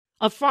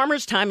A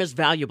farmer's time is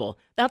valuable.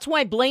 That's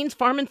why Blaine's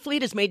Farm and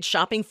Fleet has made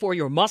shopping for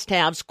your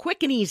must-haves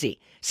quick and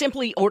easy.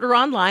 Simply order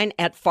online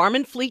at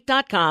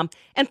farmandfleet.com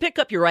and pick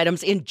up your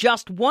items in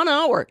just 1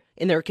 hour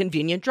in their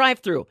convenient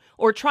drive-thru.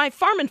 Or try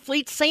Farm and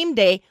Fleet's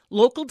same-day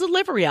local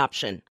delivery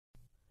option.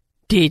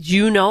 Did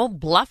you know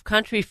Bluff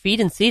Country Feed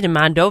and Seed in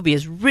Mondovi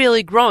is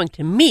really growing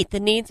to meet the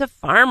needs of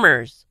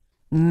farmers?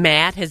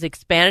 Matt has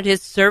expanded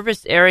his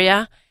service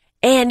area,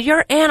 and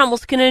your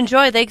animals can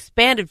enjoy the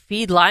expanded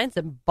feed lines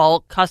and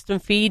bulk custom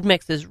feed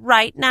mixes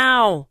right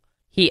now.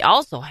 He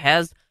also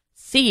has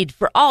seed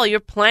for all your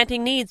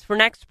planting needs for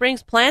next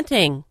spring's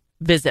planting.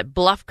 Visit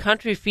Bluff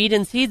Country Feed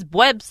and Seed's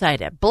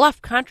website at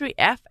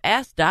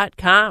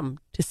bluffcountryfs.com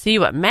to see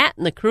what Matt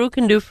and the crew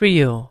can do for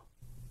you.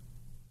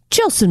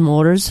 Chilson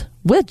Motors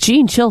with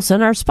Gene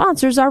Chilson are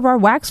sponsors of our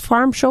Wax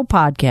Farm Show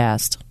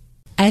podcast.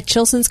 At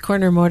Chilson's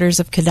Corner Motors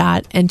of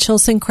Cadott and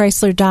Chilson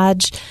Chrysler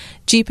Dodge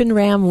Jeep and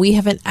Ram, we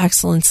have an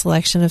excellent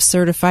selection of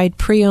certified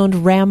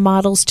pre-owned Ram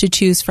models to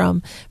choose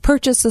from.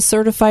 Purchase a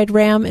certified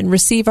Ram and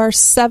receive our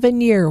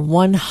 7-year,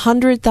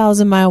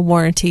 100,000-mile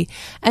warranty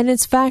and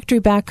its factory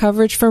back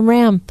coverage from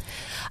Ram.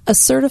 A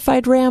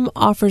certified Ram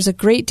offers a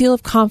great deal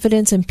of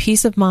confidence and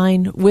peace of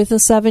mind with a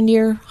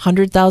 7-year,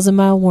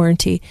 100,000-mile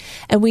warranty.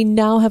 And we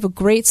now have a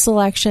great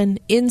selection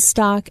in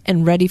stock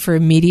and ready for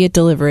immediate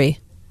delivery.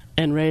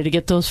 And ready to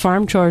get those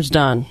farm chores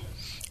done.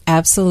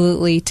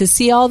 Absolutely. To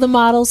see all the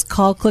models,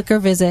 call, click, or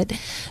visit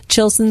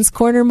Chilson's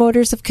Corner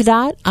Motors of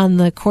Cadott on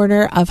the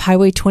corner of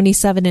Highway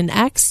 27 and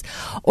X,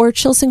 or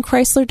Chilson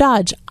Chrysler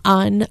Dodge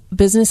on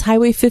Business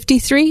Highway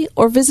 53,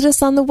 or visit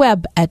us on the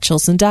web at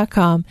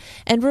chilson.com.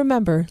 And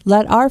remember,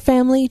 let our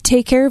family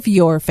take care of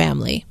your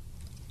family.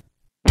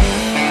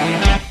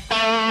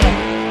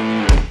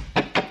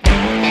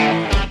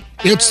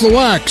 It's the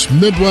Wax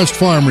Midwest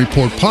Farm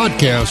Report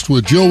podcast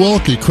with Joe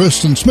Welke,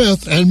 Kristen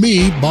Smith, and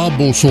me, Bob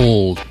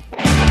Bosold.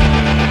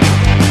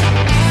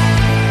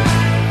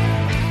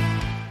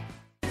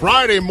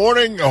 Friday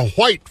morning, a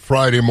white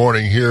Friday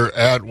morning here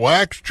at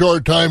Wax. Chore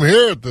time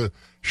here at the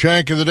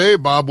Shank of the Day.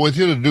 Bob with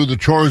you to do the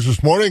chores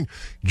this morning.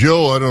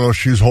 Jill, I don't know if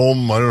she's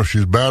home. I don't know if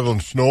she's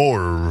battling snow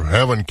or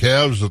having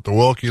calves at the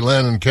Welke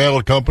Land and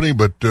Cattle Company,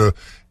 but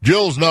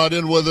Jill's not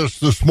in with us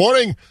this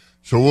morning.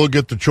 So we'll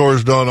get the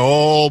chores done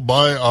all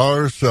by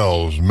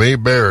ourselves.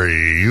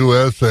 Mayberry,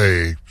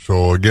 USA.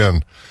 So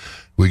again,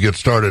 we get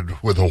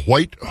started with a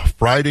white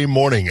Friday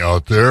morning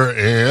out there,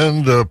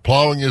 and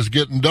plowing is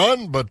getting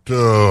done, but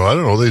I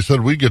don't know, they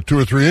said we'd get 2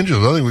 or 3 inches.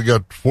 I think we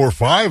got 4 or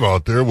 5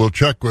 out there. We'll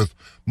check with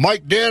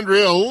Mike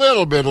Dandria a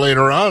little bit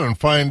later on and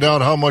find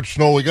out how much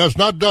snow we got. It's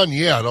not done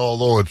yet,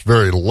 although it's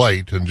very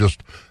light, and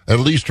just at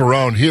least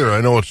around here,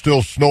 I know it's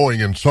still snowing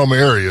in some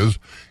areas,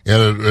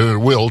 and it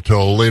will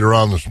till later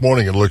on this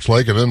morning, it looks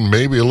like, and then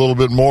maybe a little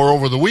bit more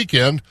over the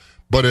weekend,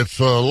 but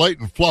it's light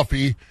and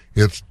fluffy.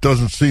 It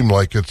doesn't seem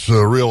like it's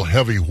real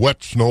heavy,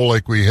 wet snow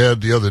like we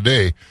had the other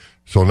day,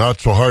 so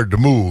not so hard to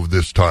move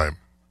this time.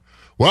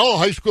 Well,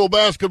 high school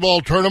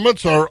basketball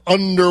tournaments are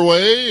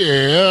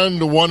underway,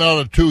 and 1 out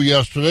of 2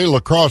 yesterday. La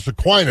Crosse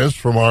Aquinas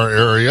from our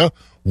area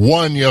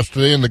won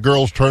yesterday in the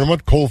girls'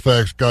 tournament.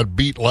 Colfax got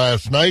beat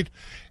last night.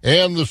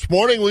 And this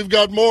morning we've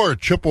got more.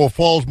 Chippewa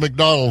Falls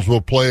McDonald's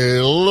will play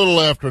a little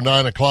after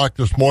 9 o'clock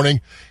this morning.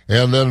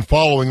 And then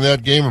following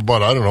that game,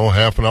 about, I don't know,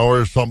 half an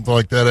hour or something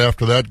like that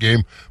after that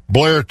game,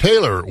 Blair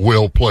Taylor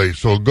will play.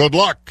 So good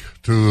luck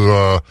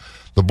to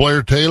the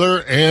Blair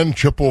Taylor and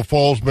Chippewa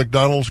Falls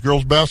McDonald's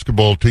girls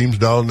basketball teams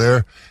down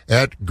there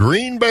at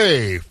Green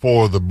Bay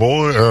for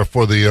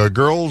the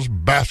girls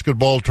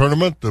basketball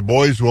tournament. The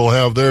boys will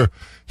have their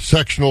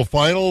sectional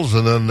finals,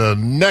 and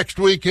then next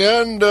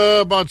weekend,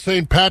 about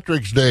St.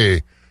 Patrick's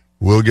Day,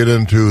 we'll get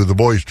into the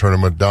boys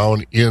tournament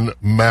down in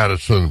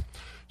Madison.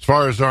 As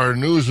far as our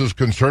news is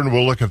concerned,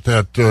 we'll look at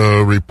that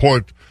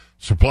report,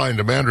 supply and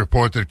demand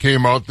report that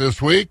came out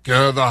this week.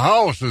 The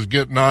House is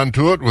getting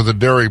onto it with the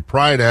Dairy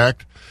Pride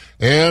Act,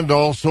 and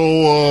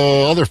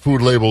also other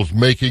food labels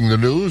making the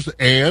news.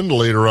 And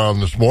later on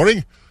this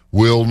morning,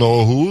 we'll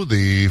know who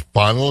the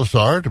finalists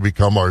are to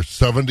become our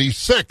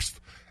 76th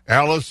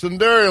Alice in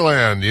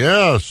Dairyland.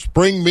 Yeah,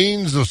 spring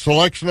means the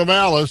selection of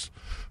Alice.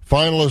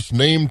 Finalists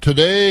named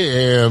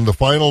today, and the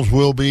finals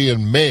will be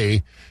in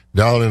May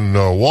down in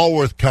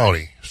Walworth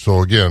County.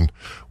 So again,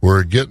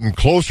 we're getting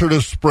closer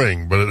to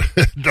spring, but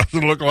it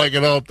doesn't look like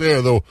it out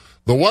there, though.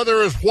 The weather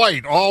is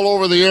white all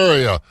over the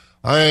area.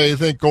 I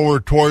think over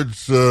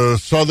towards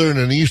southern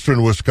and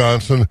eastern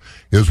Wisconsin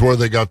is where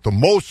they got the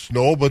most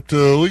snow, but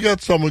we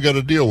got some we got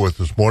to deal with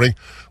this morning.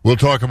 We'll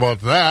talk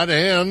about that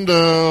and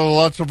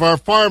lots of our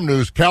farm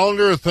news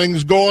calendar,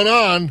 things going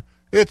on.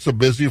 It's a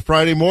busy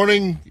Friday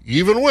morning,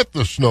 even with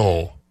the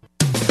snow.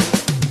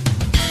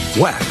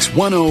 Wax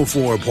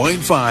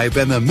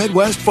 104.5 and the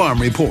Midwest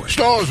Farm Report.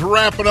 Snow's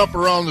wrapping up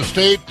around the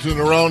state and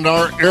around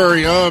our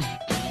area.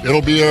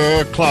 It'll be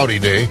a cloudy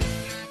day.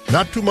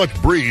 Not too much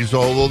breeze,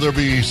 although there'll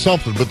be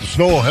something, but the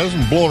snow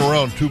hasn't blown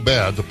around too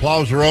bad. The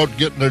plows are out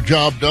getting their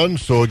job done,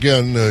 so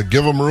again,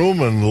 give them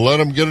room and let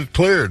them get it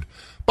cleared.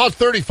 About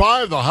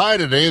 35 the high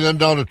today, then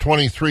down to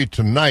 23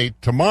 tonight.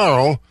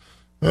 Tomorrow,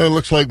 It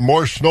looks like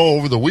more snow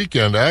over the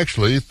weekend,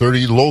 actually.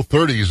 Low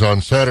 30s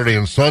on Saturday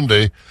and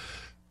Sunday.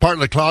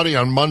 Partly cloudy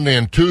on Monday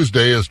and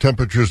Tuesday as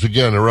temperatures,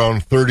 again,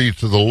 around 30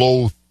 to the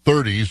low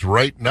 30s.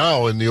 Right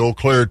now in the Eau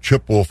Claire,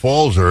 Chippewa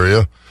Falls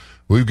area,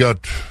 we've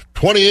got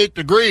 28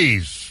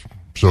 degrees.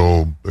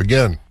 So,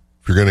 again,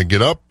 if you're going to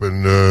get up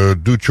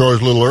and do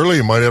chores a little early,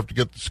 you might have to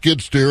get the skid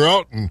steer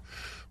out and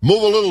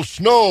move a little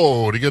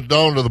snow to get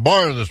down to the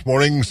barn this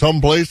morning. Some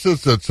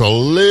places it's a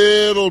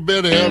little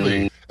bit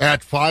heavy.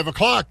 At 5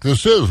 o'clock,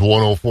 this is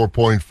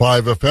 104.5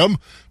 FM,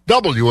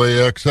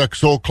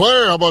 WAXX Eau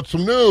Claire. How about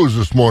some news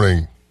this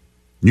morning?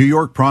 New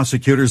York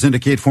prosecutors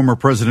indicate former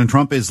President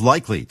Trump is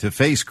likely to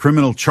face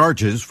criminal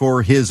charges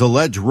for his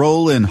alleged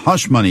role in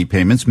hush money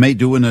payments made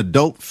to an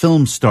adult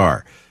film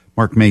star.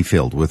 Mark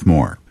Mayfield with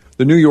more.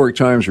 The New York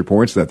Times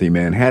reports that the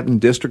Manhattan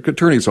District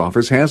Attorney's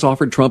Office has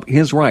offered Trump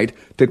his right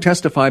to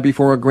testify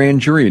before a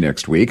grand jury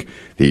next week.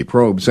 The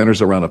probe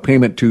centers around a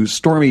payment to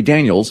Stormy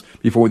Daniels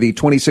before the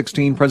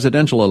 2016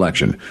 presidential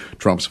election.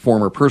 Trump's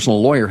former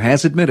personal lawyer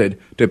has admitted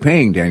to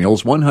paying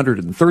Daniels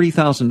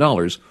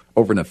 $130,000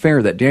 over an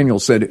affair that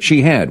Daniels said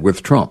she had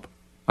with Trump.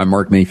 I'm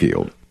Mark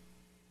Mayfield.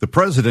 The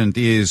president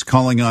is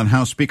calling on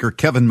House Speaker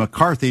Kevin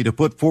McCarthy to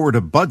put forward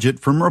a budget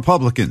from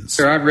Republicans.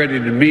 Sir, I'm ready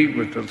to meet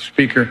with the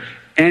Speaker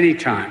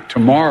anytime,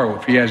 tomorrow,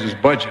 if he has his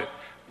budget.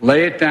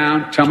 Lay it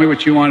down, tell me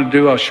what you want to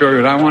do, I'll show you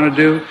what I want to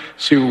do,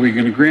 see what we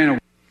can agree on.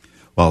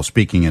 While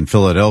speaking in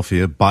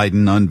Philadelphia,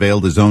 Biden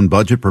unveiled his own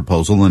budget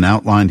proposal and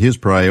outlined his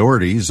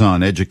priorities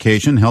on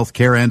education, health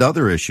care, and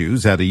other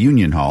issues at a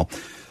Union Hall.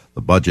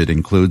 The budget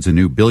includes a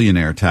new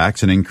billionaire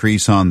tax, an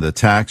increase on the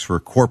tax for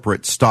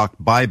corporate stock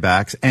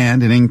buybacks,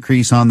 and an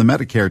increase on the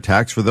Medicare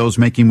tax for those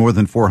making more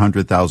than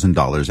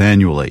 $400,000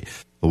 annually.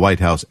 The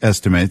White House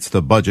estimates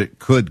the budget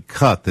could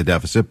cut the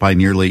deficit by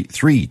nearly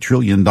 $3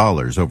 trillion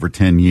over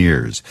 10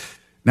 years.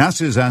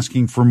 NASA is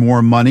asking for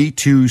more money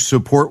to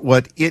support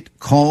what it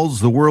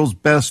calls the world's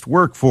best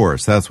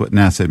workforce. That's what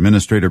NASA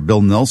Administrator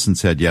Bill Nelson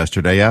said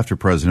yesterday after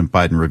President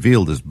Biden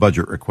revealed his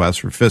budget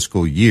request for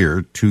fiscal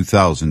year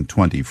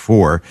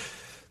 2024.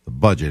 The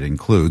budget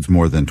includes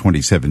more than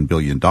 $27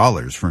 billion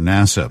for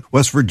NASA.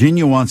 West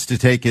Virginia wants to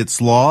take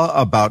its law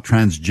about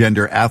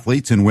transgender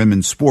athletes in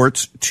women's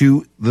sports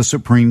to the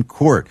Supreme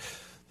Court.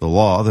 The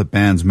law that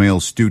bans male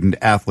student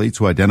athletes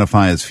who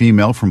identify as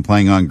female from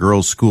playing on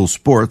girls' school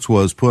sports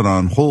was put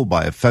on hold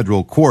by a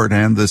federal court,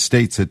 and the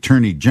state's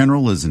attorney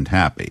general isn't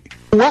happy.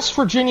 West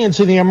Virginians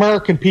and the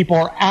American people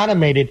are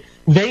animated.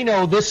 They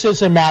know this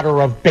is a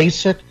matter of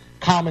basic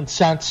common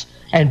sense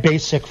and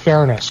basic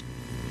fairness.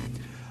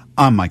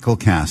 I'm Michael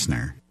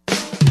Kastner.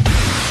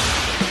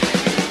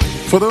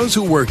 For those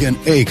who work in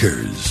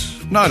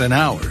acres, not in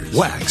hours,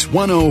 Wax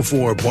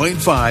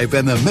 104.5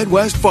 and the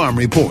Midwest Farm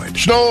Report.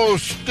 Snow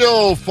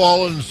still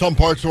falling in some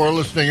parts of our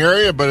listening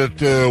area,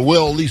 but it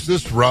will, at least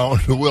this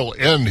round, will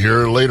end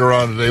here later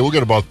on today. We'll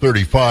get about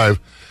 35.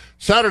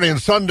 Saturday and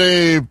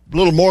Sunday, a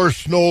little more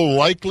snow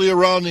likely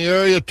around the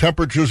area.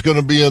 Temperature's going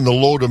to be in the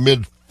low to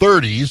mid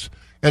 30s,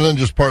 and then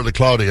just partly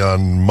cloudy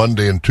on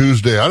Monday and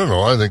Tuesday. I don't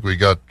know. I think we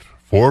got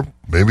 4,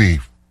 maybe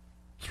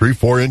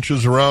 3-4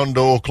 inches around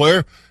Eau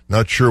Claire.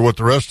 Not sure what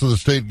the rest of the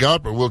state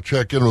got, but we'll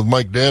check in with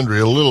Mike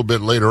Dandry a little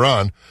bit later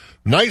on.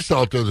 Nice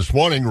out there this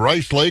morning.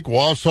 Rice Lake,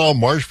 Wausau,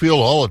 Marshfield,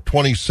 all at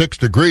 26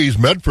 degrees.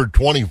 Medford,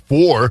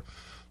 24.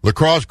 La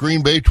Crosse,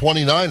 Green Bay,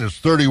 29. It's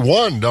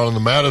 31 down in the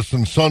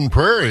Madison Sun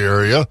Prairie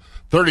area.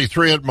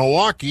 33 at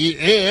Milwaukee,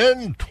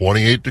 and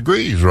 28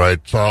 degrees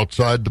right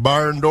outside the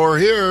barn door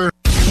here.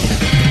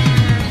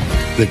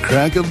 The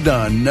crack of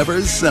dawn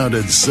never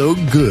sounded so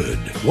good.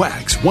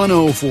 Wax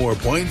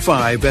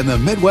 104.5 and the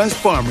Midwest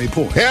Farm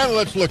Report. And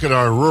let's look at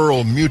our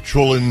rural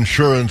mutual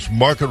insurance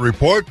market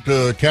report.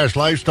 Cash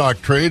livestock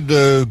trade,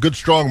 good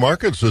strong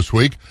markets this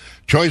week.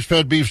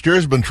 Choice-fed beef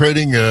steers have been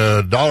trading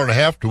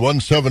 $1.50 to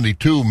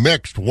 $1.72,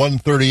 mixed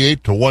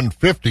 $1.38 to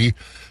 $1.50.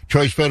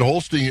 Choice-fed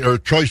Holstein or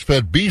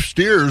choice-fed beef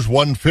steers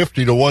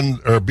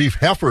 $1.50 to beef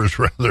heifers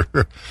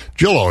rather.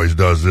 Jill always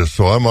does this,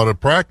 so I'm out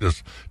of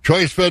practice.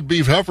 Choice-fed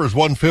beef heifers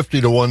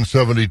 $1.50 to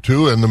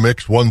 $1.72, and the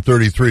mix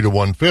 $1.33 to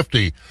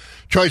 $1.50.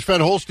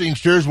 Choice-fed Holstein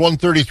steers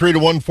 $1.33 to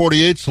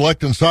 $1.48.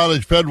 Select and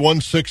silage fed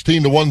 $1.16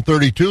 to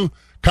 $1.32.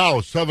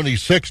 Cows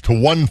 $76 to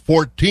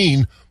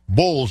 $1.14.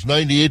 Bulls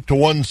 $98 to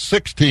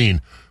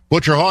 $1.16.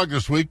 Butcher hog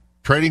this week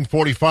trading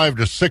 $45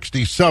 to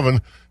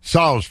 $67.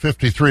 Sows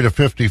 $53 to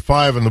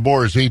 $55, and the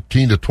boars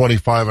 $18 to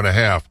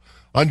 $25.5.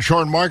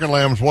 Unshorn market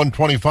lambs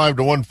 $125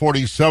 to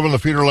 $147. The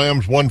feeder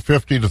lambs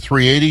 $150 to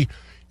 $380.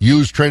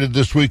 Ewes traded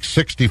this week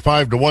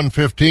 $65 to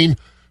 $115.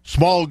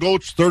 Small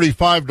goats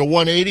 $35 to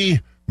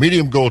 $180.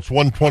 Medium goats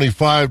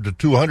 $125 to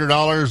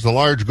 $200. The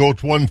large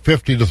goats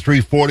 $150 to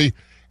 $340,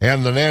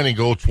 and the nanny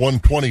goats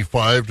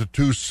 $125 to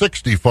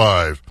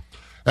 $265.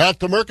 At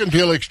the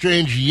Mercantile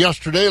Exchange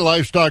yesterday,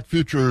 livestock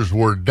futures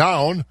were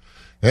down,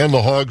 and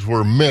the hogs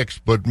were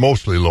mixed, but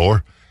mostly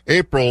lower.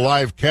 April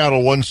live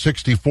cattle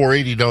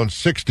 164.80 down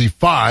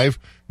 65.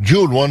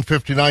 June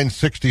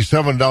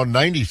 159.67 down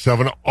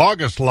 97.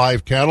 August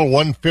live cattle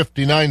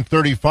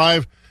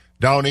 159.35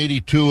 down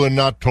 82. In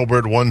October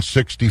at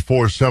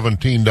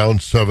 164.17, down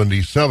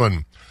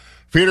 77.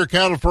 Feeder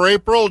cattle for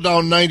April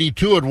down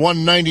 92 at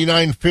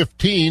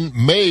 199.15.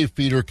 May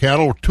feeder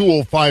cattle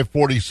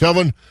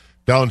 205.47,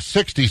 down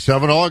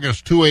 67.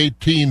 August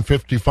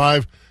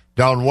 218.55,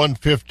 down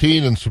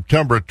 115. And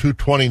September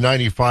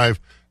 220.95,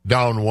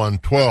 down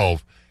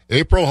 112.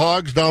 April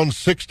hogs down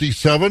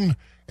 67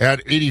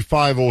 at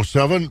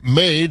 85.07.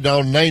 May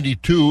down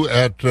 92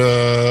 at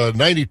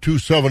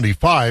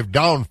 92.75,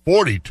 down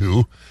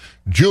 42.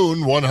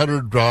 June,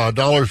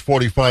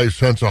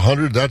 $100.45 a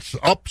hundred. That's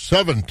up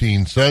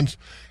 17 cents.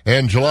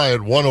 And July at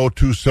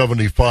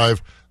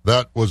 102.75.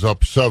 That was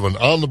up 7.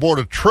 On the Board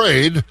of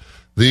Trade,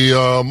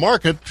 the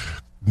market,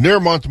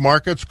 near-month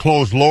markets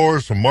closed lower.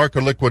 Some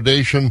market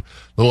liquidation,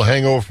 little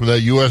hangover from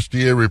that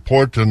USDA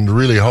report, and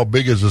really how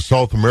big is the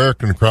South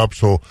American crop.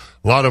 So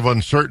a lot of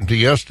uncertainty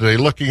yesterday.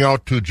 Looking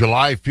out to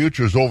July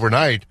futures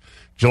overnight,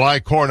 July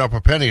corn up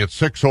a penny at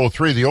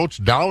 6.03. The oats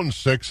down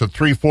 6 at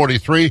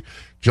 3.43.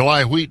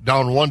 July wheat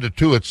down 1 to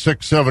 2 at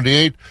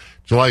 6.78.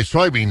 July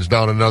soybeans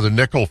down another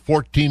nickel,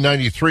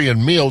 14.93,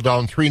 and meal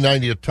down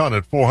 3.90 a ton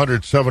at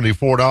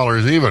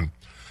 $474 even.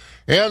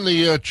 And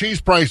the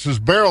cheese prices,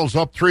 barrels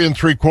up 3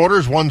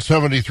 3/4,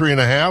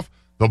 173.5.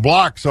 The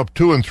blocks up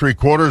 2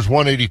 3/4,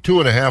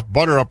 182.5.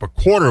 Butter up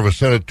 1/4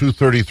 cent at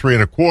 233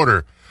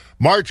 1/4.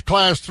 March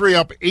class 3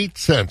 up 8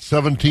 cents,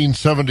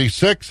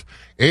 17.76.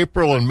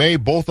 April and May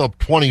both up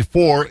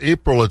 24.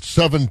 April at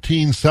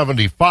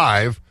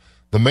 17.75.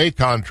 The May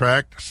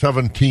contract,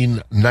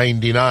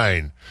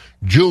 17.99.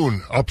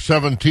 June up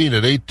 17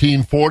 at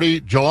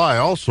 18.40. July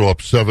also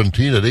up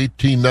 17 at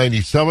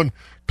 18.97.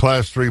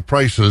 Class 3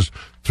 prices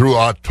through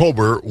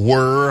October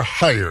were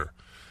higher.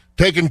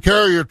 Taking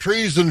care of your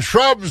trees and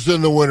shrubs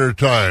in the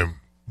wintertime.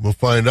 We'll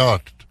find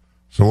out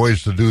some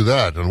ways to do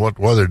that and what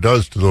weather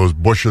does to those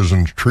bushes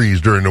and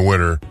trees during the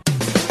winter.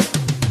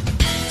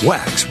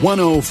 Wax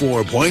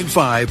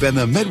 104.5 and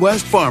the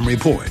Midwest Farm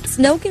Report.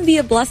 Snow can be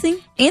a blessing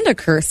and a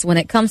curse when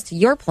it comes to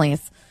your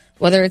plants,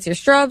 whether it's your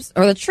shrubs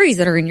or the trees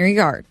that are in your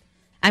yard.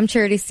 I'm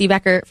Charity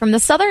Seebecker from the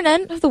southern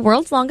end of the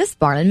world's longest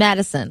barn in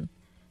Madison.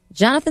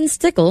 Jonathan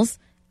Stickles,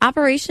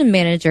 operation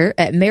manager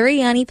at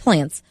Mariani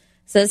Plants,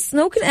 says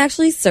snow can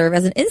actually serve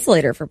as an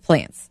insulator for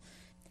plants.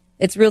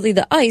 It's really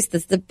the ice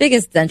that's the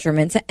biggest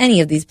detriment to any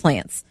of these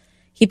plants.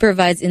 He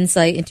provides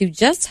insight into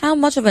just how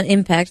much of an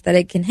impact that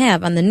it can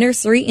have on the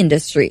nursery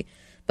industry.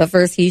 But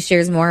first, he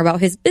shares more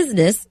about his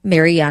business,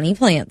 Mariani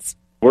Plants.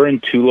 We're in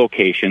 2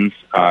 locations.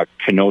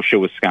 Kenosha,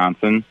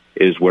 Wisconsin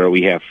is where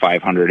we have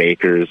 500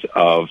 acres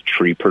of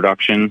tree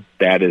production.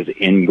 That is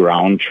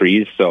in-ground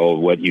trees, so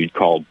what you'd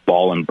call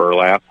ball and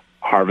burlap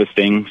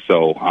harvesting.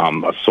 So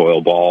a soil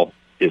ball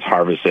is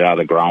harvested out of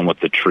the ground with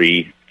the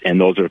tree,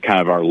 and those are kind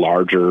of our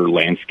larger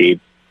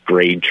landscape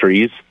grade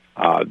trees.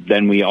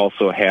 Then we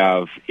also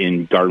have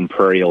in Garden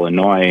Prairie,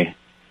 Illinois,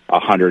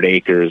 100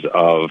 acres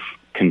of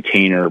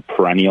container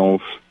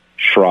perennials,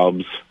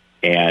 shrubs,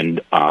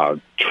 and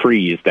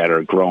trees that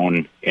are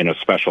grown in a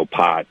special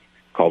pot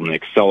called an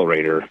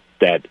accelerator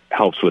that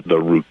helps with the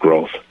root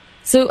growth.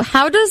 So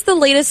how does the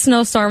latest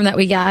snowstorm that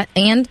we got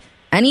and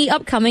any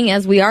upcoming,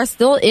 as we are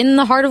still in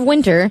the heart of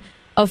winter,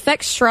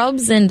 affect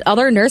shrubs and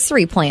other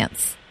nursery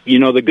plants? You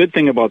know, the good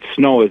thing about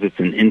snow is it's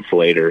an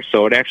insulator,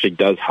 so it actually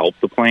does help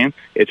the plants.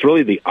 It's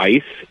really the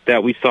ice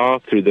that we saw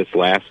through this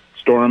last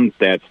storm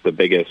that's the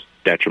biggest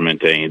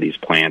detriment to any of these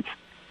plants.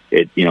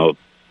 It,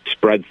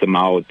 spreads them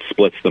out,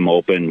 splits them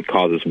open,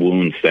 causes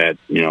wounds that,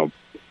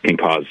 can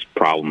cause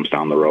problems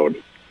down the road.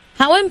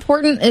 How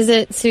important is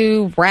it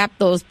to wrap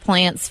those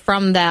plants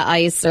from that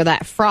ice or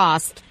that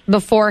frost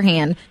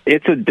beforehand?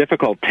 It's a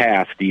difficult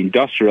task. The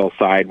industrial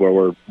side,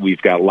 where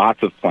we've got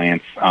lots of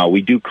plants,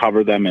 we do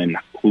cover them in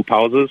hoop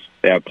houses.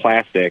 They have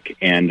plastic,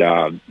 and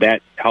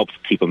that helps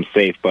keep them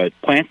safe. But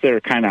plants that are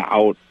kind of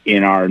out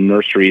in our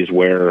nurseries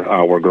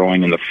where we're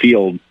growing in the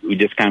field, we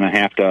just kind of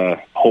have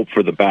to hope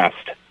for the best.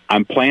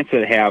 On plants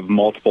that have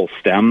multiple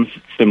stems,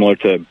 similar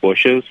to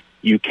bushes,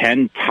 you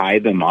can tie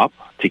them up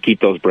to keep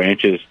those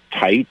branches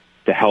tight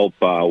to help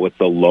with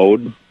the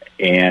load,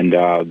 and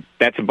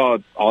that's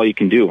about all you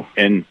can do,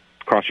 and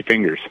cross your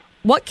fingers.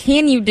 What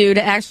can you do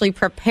to actually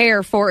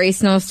prepare for a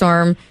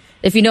snowstorm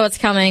if you know it's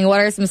coming? What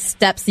are some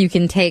steps you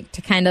can take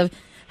to kind of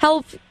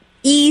help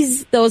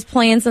ease those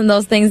plants and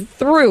those things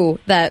through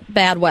that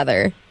bad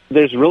weather?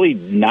 There's really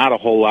not a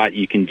whole lot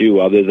you can do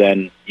other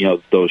than,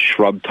 those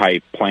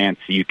shrub-type plants.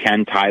 You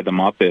can tie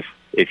them up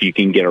if you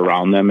can get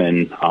around them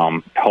and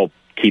help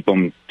keep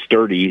them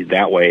sturdy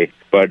that way.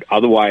 But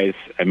otherwise,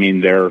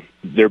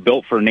 they're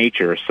built for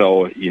nature,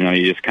 so,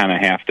 you just kind of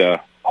have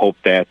to hope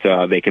that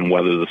they can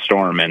weather the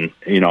storm. And,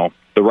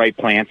 the right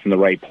plants in the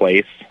right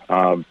place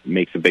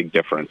makes a big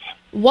difference.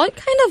 What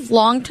kind of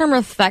long-term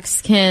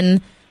effects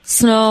can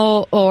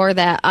snow or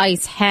that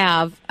ice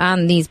have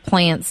on these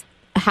plants?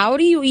 How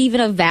do you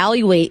even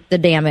evaluate the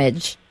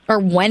damage? Or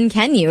when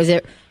can you? Is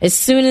it as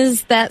soon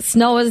as that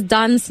snow is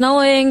done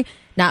snowing,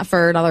 not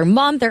for another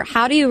month? Or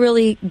how do you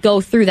really go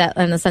through that,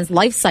 in a sense,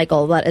 life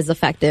cycle that is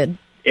affected?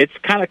 It's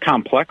kind of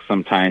complex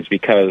sometimes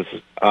because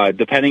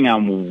depending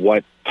on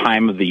what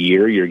time of the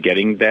year you're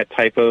getting that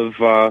type of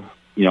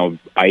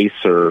ice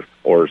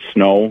or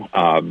snow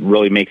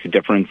really makes a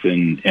difference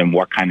in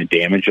what kind of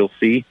damage you'll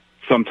see.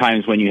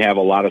 Sometimes when you have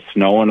a lot of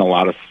snow and a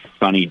lot of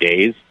sunny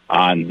days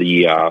on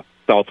the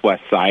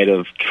southwest side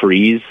of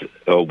trees,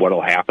 what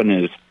will happen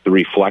is the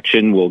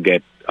reflection will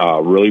get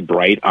really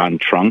bright on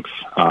trunks,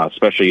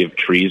 especially of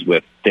trees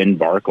with thin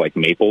bark like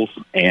maples,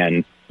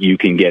 and you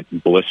can get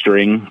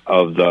blistering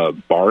of the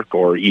bark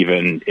or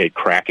even it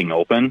cracking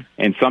open.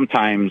 And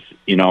sometimes,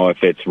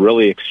 if it's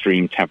really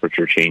extreme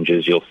temperature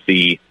changes, you'll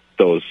see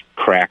those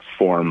cracks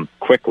form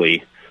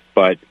quickly.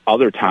 But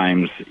other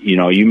times,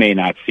 you may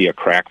not see a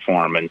crack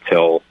form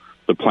until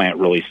the plant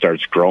really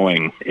starts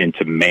growing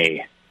into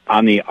May.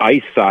 On the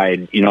ice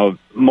side,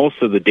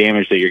 most of the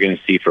damage that you're going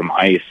to see from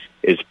ice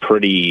is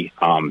pretty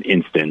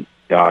instant.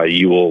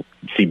 You will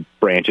see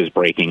branches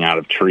breaking out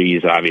of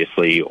trees,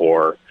 obviously,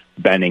 or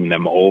bending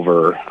them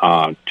over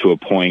to a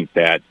point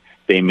that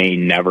they may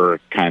never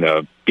kind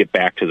of get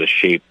back to the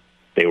shape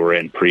they were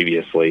in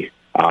previously.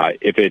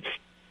 If it's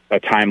a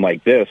time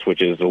like this,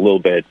 which is a little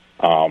bit,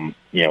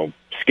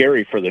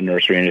 scary for the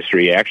nursery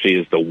industry, actually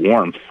is the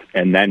warmth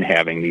and then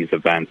having these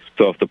events.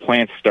 So if the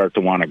plants start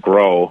to want to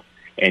grow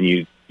and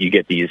you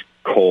get these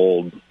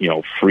cold,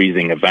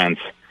 freezing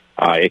events,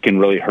 it can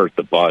really hurt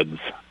the buds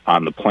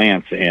on the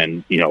plants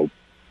and,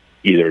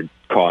 either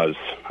cause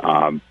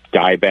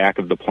dieback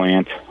of the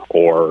plant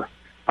or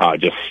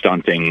just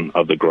stunting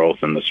of the growth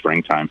in the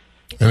springtime.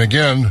 And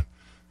again,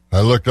 I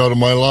looked out of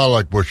my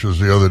lilac bushes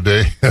the other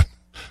day.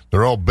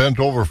 They're all bent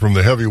over from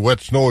the heavy, wet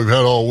snow we've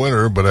had all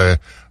winter, but I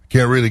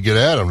can't really get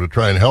at them to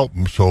try and help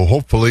them. So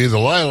hopefully the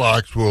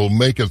lilacs will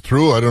make it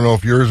through. I don't know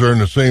if yours are in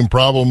the same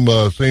problem,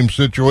 same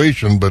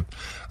situation, but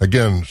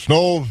again,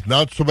 snow,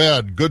 not so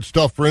bad. Good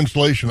stuff for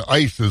insulation.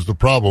 Ice is the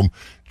problem.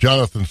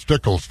 Jonathan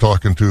Stickles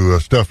talking to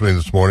Stephanie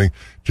this morning.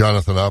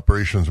 Jonathan,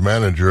 operations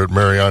manager at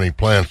Mariani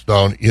Plants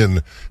down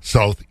in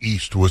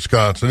southeast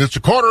Wisconsin. It's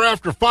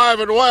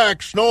 5:15 at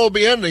WAC. Snow will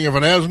be ending if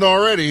it hasn't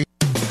already.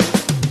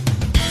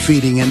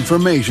 Feeding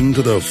information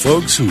to the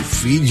folks who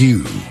feed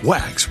you.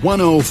 Wax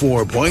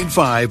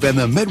 104.5 and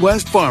the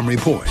Midwest Farm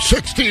Report.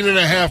 16 and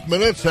a half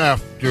minutes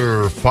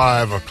after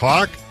 5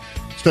 o'clock.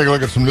 Let's take a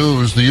look at some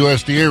news. The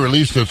USDA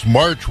released its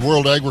March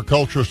World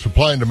Agriculture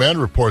Supply and Demand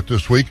Report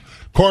this week.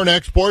 Corn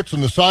exports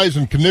and the size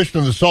and condition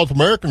of the South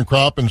American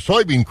crop and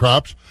soybean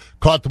crops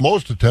caught the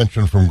most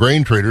attention from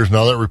grain traders.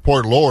 Now, that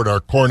report lowered our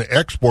corn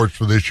exports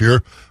for this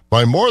year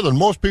by more than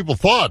most people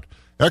thought.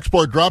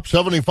 Export dropped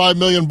 75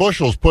 million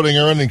bushels, putting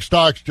our ending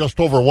stocks just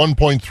over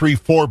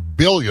 1.34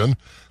 billion.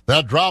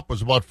 That drop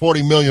was about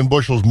 40 million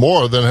bushels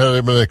more than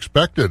had been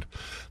expected.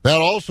 That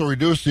also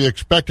reduced the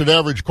expected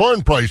average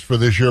corn price for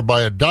this year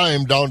by a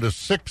dime down to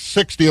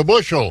 $6.60 a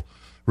bushel.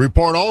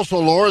 Report also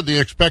lowered the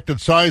expected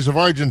size of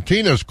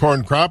Argentina's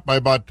corn crop by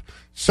about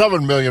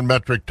 7 million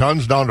metric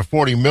tons, down to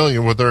 40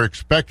 million, with their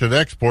expected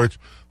exports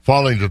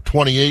falling to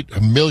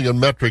 28 million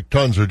metric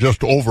tons, or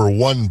just over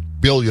 1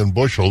 billion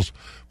bushels.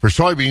 For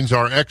soybeans,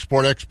 our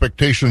export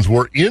expectations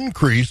were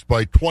increased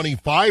by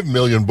 25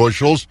 million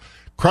bushels.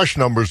 Crush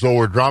numbers, though,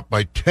 were dropped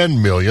by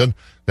 10 million.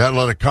 That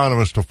led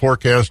economists to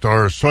forecast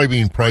our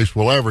soybean price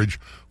will average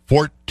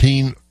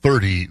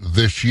 $14.30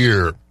 this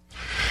year.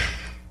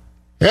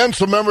 And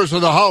some members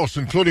of the House,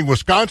 including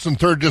Wisconsin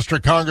 3rd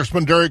District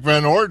Congressman Derek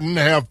Van Orden,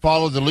 have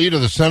followed the lead of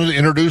the Senate to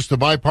introduce the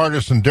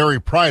bipartisan Dairy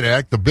Pride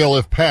Act. The bill,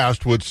 if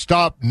passed, would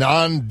stop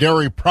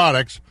non-dairy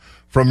products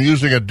from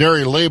using a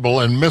dairy label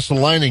and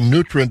misaligning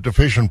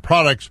nutrient-deficient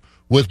products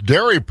with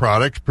dairy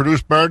products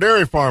produced by our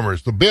dairy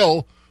farmers. The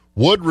bill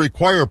would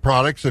require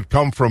products that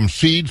come from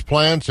seeds,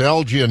 plants,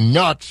 algae, and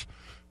nuts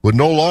would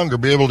no longer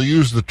be able to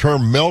use the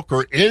term milk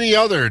or any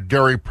other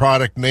dairy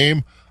product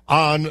name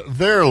on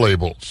their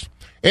labels.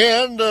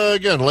 And,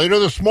 again, later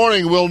this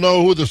morning, we'll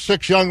know who the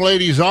 6 young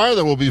ladies are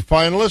that will be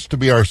finalists to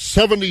be our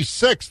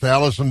 76th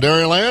Alice in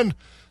Dairyland.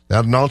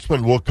 That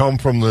announcement will come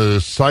from the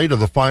site of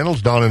the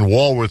finals down in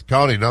Walworth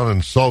County, down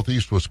in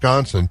southeast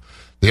Wisconsin.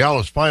 The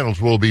Alice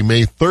finals will be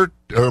May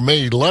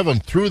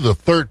 11th through the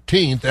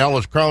 13th.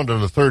 Alice crowned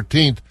on the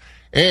 13th,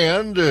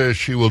 and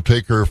she will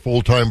take her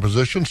full-time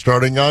position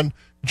starting on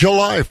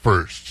July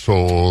 1st.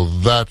 So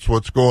that's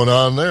what's going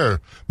on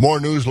there. More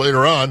news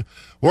later on.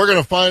 We're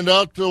going to find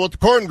out what the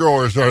corn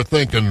growers are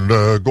thinking,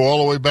 go all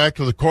the way back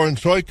to the Corn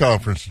Soy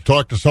Conference to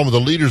talk to some of the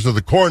leaders of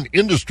the corn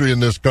industry in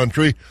this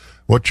country,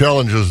 what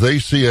challenges they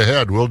see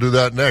ahead. We'll do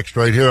that next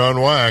right here on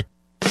WAC.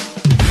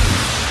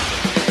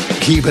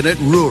 Keeping it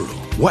rural.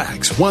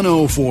 Wax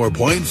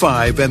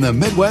 104.5 and the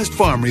Midwest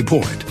Farm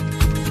Report.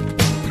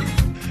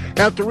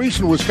 At the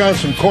recent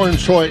Wisconsin Corn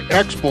Soy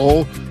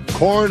Expo,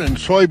 corn and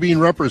soybean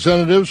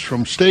representatives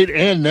from state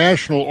and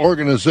national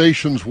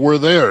organizations were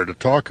there to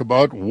talk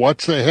about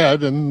what's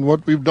ahead and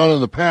what we've done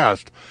in the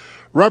past.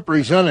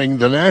 Representing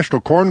the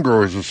National Corn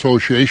Growers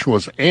Association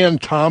was Ann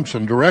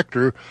Thompson,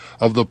 director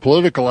of the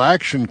Political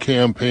Action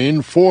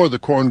Campaign for the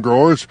corn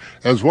growers,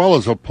 as well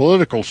as a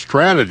political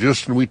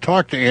strategist. And we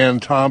talked to Ann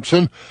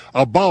Thompson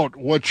about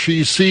what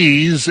she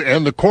sees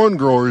and the corn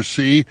growers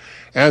see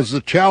as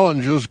the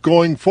challenges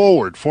going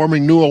forward,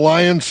 forming new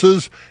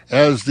alliances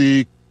as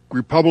the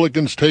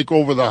Republicans take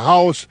over the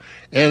House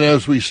and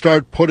as we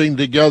start putting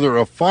together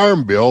a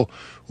farm bill.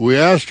 We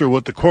asked her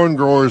what the corn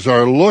growers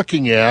are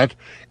looking at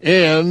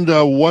and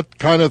what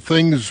kind of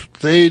things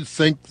they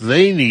think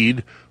they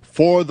need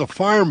for the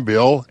farm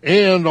bill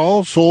and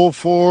also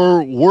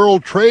for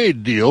world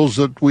trade deals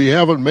that we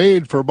haven't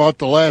made for about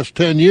the last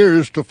 10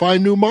 years to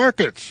find new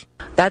markets.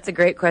 That's a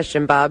great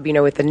question, Bob. You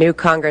know, with the new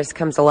Congress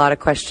comes a lot of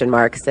question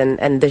marks,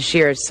 and this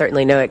year is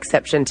certainly no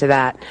exception to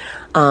that.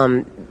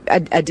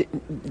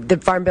 The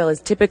Farm Bill is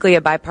typically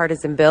a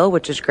bipartisan bill,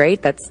 which is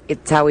great.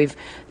 It's how we've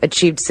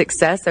achieved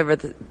success over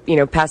the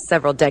past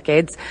several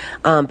decades.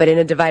 But in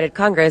a divided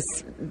Congress,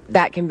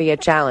 that can be a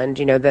challenge.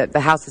 You know, the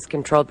House is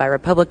controlled by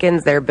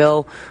Republicans. Their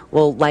bill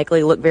will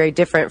likely look very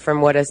different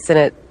from what a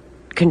Senate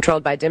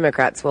controlled by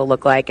Democrats will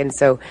look like, and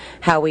so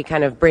how we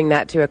kind of bring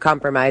that to a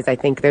compromise, I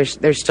think there's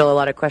still a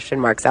lot of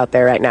question marks out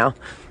there right now.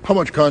 How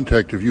much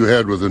contact have you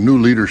had with the new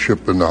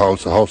leadership in the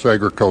House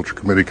Agriculture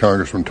Committee,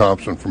 Congressman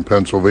Thompson from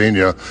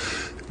Pennsylvania,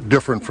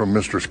 different from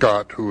Mr.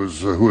 Scott, who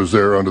was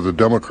there under the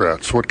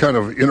Democrats? What kind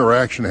of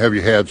interaction have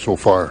you had so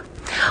far?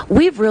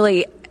 We've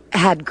really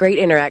had great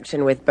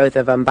interaction with both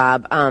of them,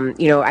 Bob.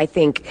 I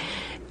think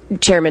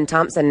Chairman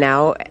Thompson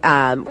now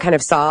kind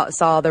of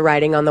saw the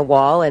writing on the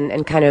wall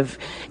and kind of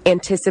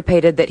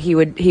anticipated that he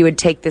would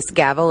take this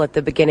gavel at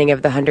the beginning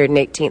of the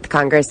 118th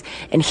Congress,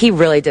 and he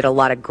really did a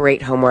lot of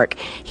great homework.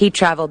 He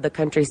traveled the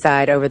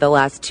countryside over the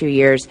last 2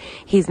 years.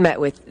 He's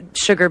met with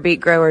sugar beet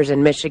growers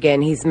in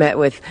Michigan. He's met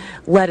with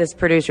lettuce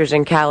producers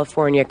in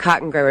California,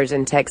 cotton growers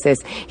in Texas.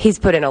 He's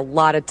put in a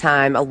lot of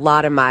time, a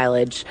lot of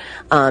mileage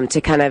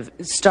to kind of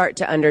start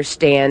to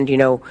understand,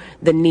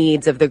 the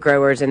needs of the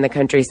growers in the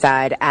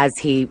countryside as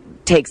he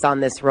takes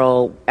on this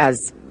role as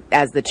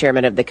the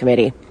chairman of the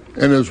committee.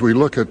 And as we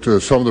look at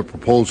some of the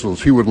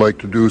proposals, he would like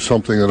to do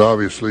something that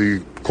obviously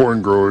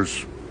corn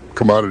growers,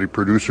 commodity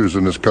producers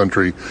in this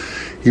country,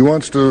 he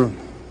wants to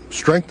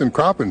strengthen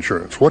crop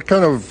insurance. What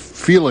kind of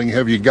feeling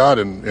have you got,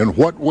 and in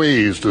what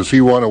ways does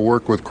he want to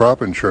work with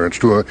crop insurance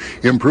to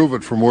improve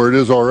it from where it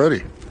is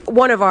already?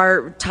 One of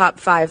our top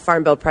 5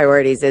 Farm Bill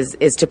priorities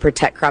is to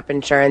protect crop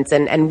insurance,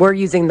 and we're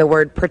using the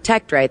word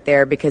protect right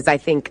there because I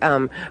think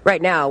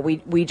right now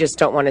we just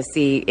don't want to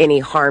see any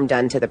harm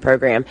done to the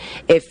program.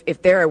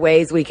 If there are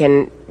ways we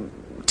can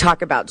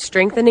talk about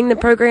strengthening the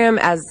program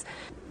as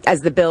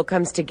the bill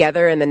comes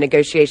together and the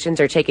negotiations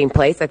are taking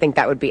place, I think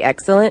that would be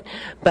excellent.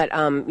 But,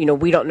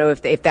 we don't know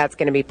if that's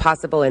going to be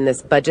possible in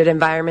this budget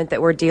environment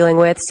that we're dealing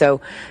with.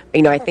 So,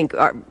 I think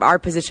our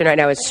position right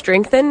now is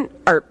strengthen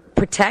or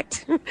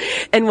protect,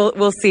 and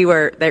we'll see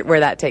where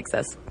that takes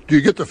us. Do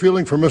you get the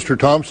feeling from Mr.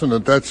 Thompson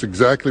that that's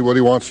exactly what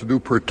he wants to do,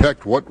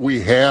 protect what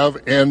we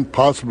have and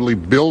possibly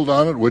build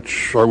on it,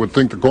 which I would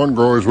think the corn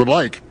growers would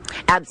like?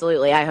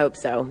 Absolutely, I hope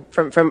so.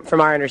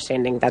 From our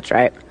understanding, that's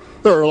right.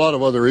 There are a lot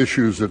of other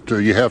issues that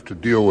you have to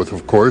deal with,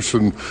 of course,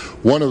 and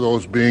one of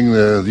those being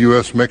the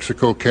U.S.,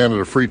 Mexico,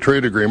 Canada Free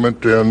Trade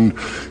Agreement. And,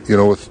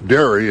 with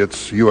dairy,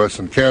 it's U.S.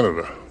 and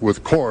Canada.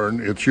 With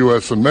corn, it's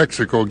U.S. and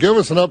Mexico. Give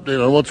us an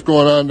update on what's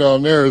going on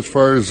down there as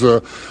far as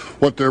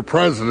what their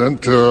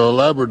president,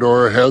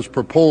 Labrador, has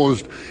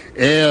proposed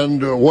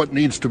and what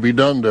needs to be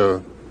done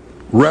to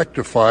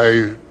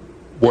rectify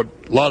what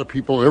a lot of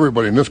people,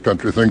 everybody in this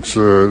country, thinks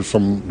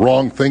some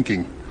wrong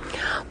thinking.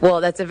 Well,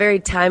 that's a very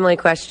timely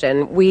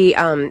question. We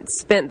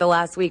spent the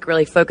last week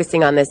really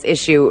focusing on this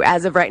issue.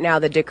 As of right now,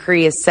 the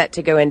decree is set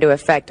to go into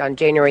effect on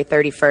January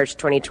 31st,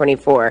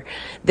 2024.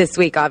 This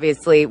week,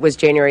 obviously, was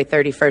January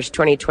 31st,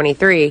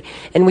 2023,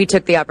 and we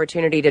took the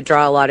opportunity to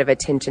draw a lot of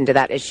attention to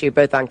that issue,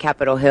 both on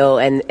Capitol Hill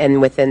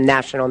and within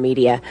national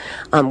media.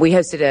 We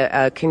hosted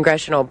a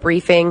congressional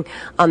briefing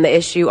on the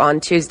issue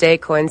on Tuesday,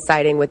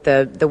 coinciding with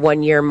the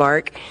 1 year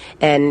mark,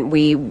 and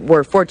we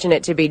were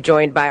fortunate to be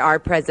joined by our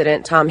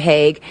president, Tom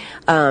Hague,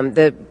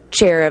 the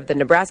chair of the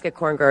Nebraska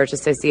Corn Growers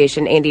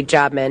Association, Andy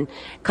Jobman,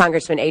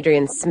 Congressman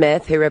Adrian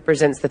Smith, who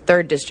represents the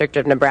 3rd District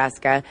of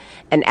Nebraska,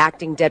 and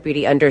Acting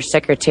Deputy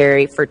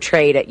Undersecretary for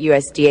Trade at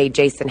USDA,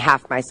 Jason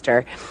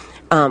Halfmeister.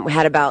 We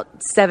had about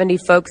 70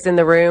 folks in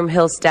the room,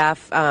 Hill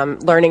staff,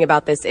 learning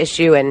about this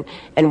issue and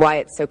why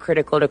it's so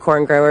critical to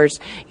corn growers.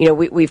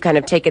 We've kind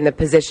of taken the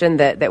position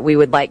that we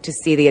would like to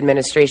see the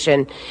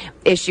administration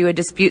issue a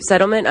dispute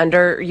settlement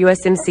under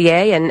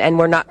USMCA, and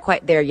we're not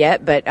quite there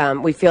yet, but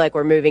we feel like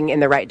we're moving in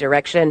the right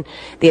direction.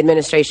 The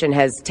administration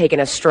has taken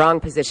a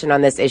strong position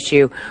on this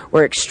issue.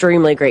 We're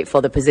extremely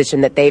grateful the position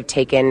that they've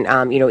taken,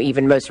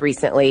 even most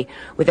recently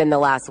within the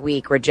last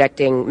week,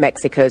 rejecting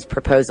Mexico's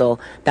proposal.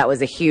 That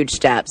was a huge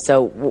step. So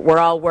we're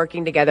all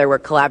working together. We're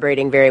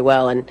collaborating very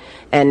well,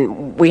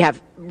 and we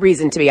have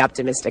reason to be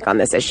optimistic on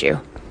this issue.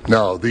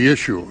 Now, the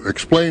issue.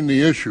 Explain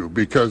the issue,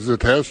 because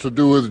it has to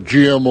do with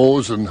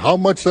GMOs and how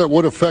much that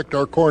would affect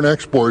our corn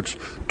exports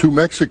to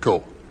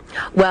Mexico.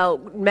 Well,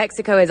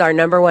 Mexico is our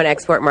number one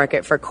export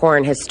market for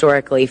corn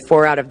historically.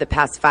 4 out of the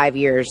past 5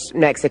 years,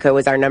 Mexico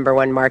was our number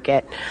one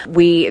market.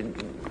 We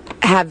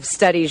have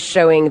studies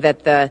showing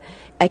that the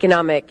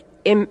economic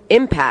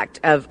impact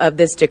of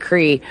this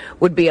decree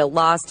would be a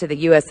loss to the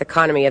U.S.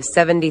 economy of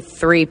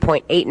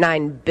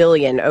 $73.89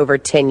 billion over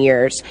 10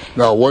 years.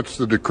 Now, what's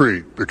the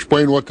decree?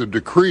 Explain what the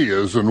decree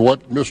is and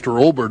what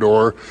Mr.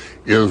 Obrador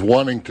is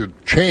wanting to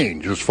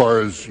change as far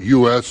as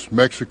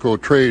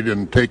U.S.-Mexico trade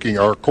and taking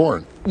our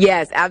corn.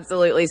 Yes,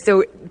 absolutely.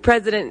 So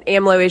President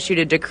AMLO issued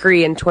a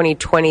decree in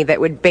 2020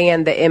 that would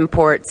ban the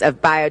imports of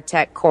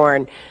biotech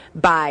corn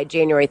by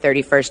January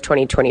 31st,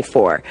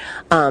 2024.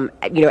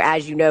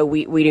 As you know,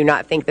 we do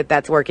not think that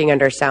that's working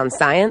under sound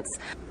science.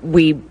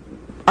 We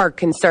are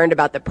concerned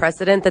about the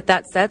precedent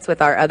that sets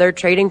with our other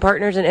trading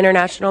partners in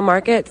international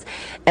markets,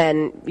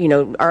 and,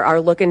 are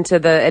looking to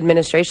the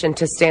administration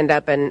to stand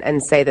up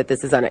and say that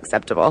this is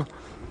unacceptable.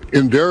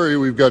 In dairy,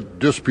 we've got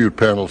dispute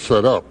panels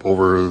set up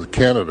over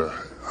Canada.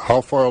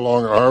 How far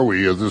along are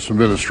we as this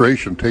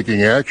administration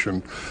taking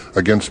action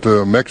against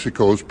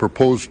Mexico's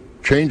proposed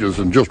changes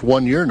in just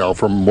 1 year now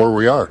from where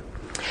we are?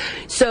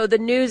 So the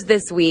news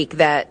this week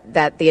that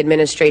the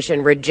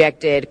administration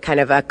rejected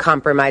kind of a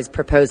compromise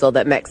proposal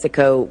that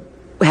Mexico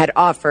had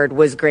offered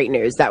was great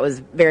news. That was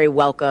very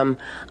welcome,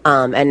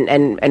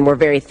 and we're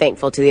very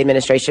thankful to the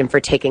administration for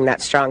taking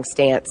that strong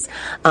stance.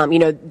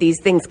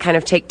 These things kind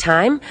of take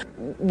time.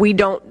 We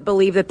don't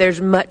believe that there's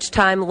much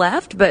time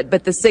left, but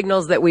the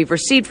signals that we've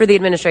received for the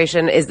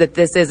administration is that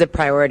this is a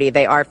priority.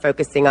 They are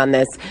focusing on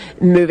this,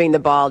 moving the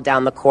ball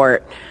down the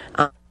court.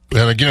 And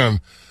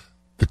again,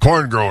 the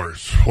corn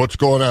growers, what's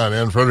going on?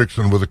 Ann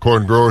Fredrickson with the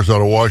corn growers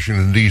out of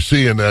Washington,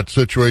 D.C., and that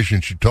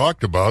situation she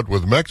talked about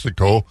with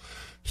Mexico,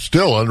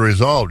 still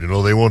unresolved.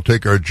 They won't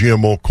take our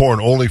GMO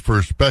corn only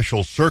for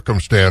special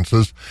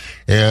circumstances,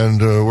 and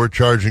we're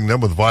charging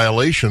them with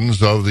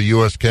violations of the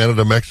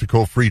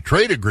U.S.-Canada-Mexico Free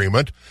Trade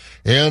Agreement,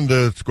 and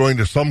it's going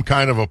to some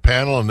kind of a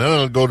panel, and then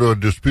it'll go to a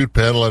dispute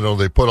panel. I know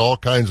they put all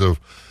kinds of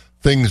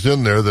things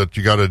in there that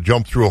you got to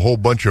jump through a whole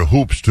bunch of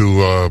hoops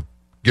to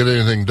get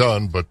anything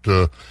done, but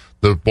the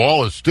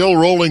ball is still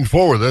rolling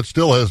forward. That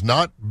still has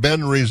not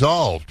been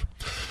resolved.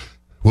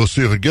 We'll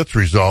see if it gets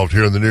resolved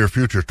here in the near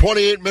future.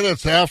 28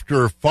 minutes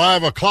after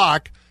 5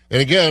 o'clock.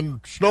 And again,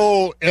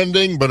 snow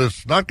ending, but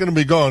it's not going to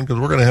be gone because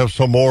we're going to have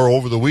some more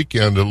over the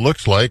weekend, it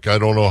looks like. I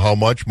don't know how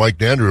much. Mike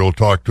Dandry will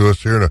talk to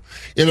us here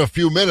in a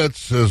few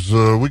minutes as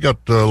we got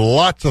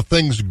lots of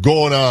things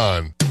going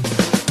on.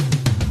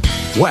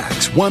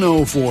 Wax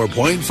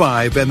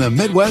 104.5 and the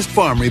Midwest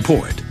Farm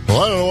Report.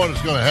 Well, I don't know what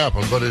is going to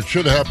happen, but it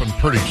should happen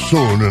pretty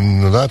soon,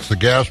 and that's the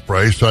gas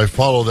price. I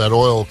follow that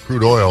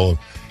crude oil.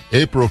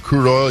 April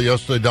crude oil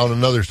yesterday down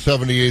another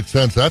 78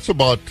 cents. That's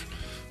about,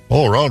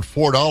 around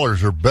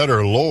 $4 or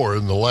better lower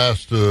in the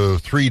last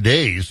 3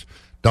 days,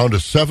 down to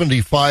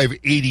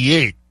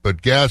 75.88.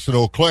 But gas in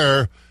Eau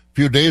Claire a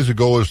few days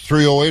ago was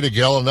 $3.08 a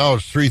gallon. Now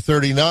it's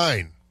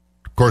 $3.39.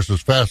 Of course,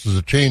 as fast as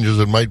it changes,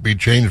 it might be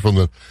changed from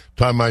the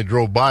time I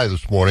drove by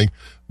this morning.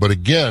 But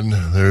again,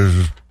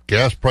 there's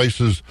gas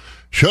prices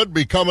should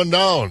be coming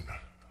down.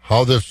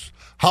 How this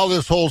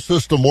whole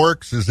system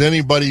works is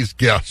anybody's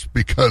guess,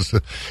 because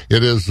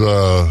it is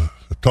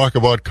talk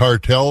about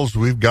cartels.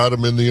 We've got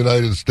them in the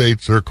United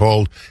States. They're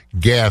called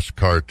gas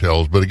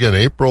cartels. But again,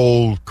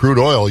 April crude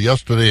oil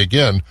yesterday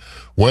again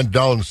went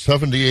down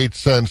 78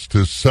 cents to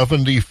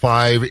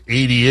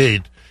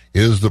 75.88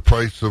 is the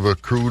price of a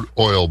crude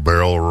oil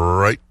barrel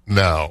right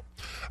now.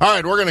 All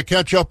right, we're going to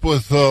catch up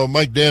with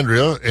Mike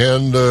Dandria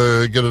and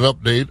get an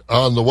update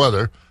on the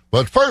weather.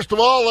 But first of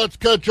all, let's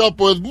catch up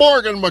with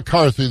Morgan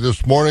McCarthy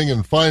this morning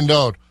and find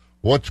out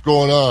what's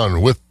going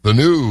on with the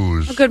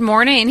news. Well, good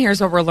morning.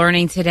 Here's what we're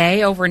learning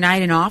today.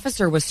 Overnight, an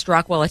officer was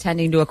struck while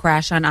attending to a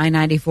crash on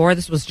I-94.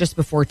 This was just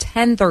before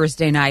 10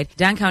 Thursday night.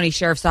 Dunn County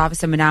Sheriff's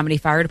Office and Menominee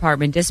Fire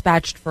Department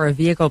dispatched for a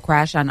vehicle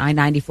crash on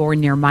I-94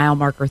 near mile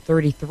marker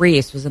 33.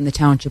 This was in the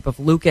township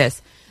of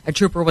Lucas. A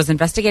trooper was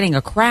investigating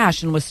a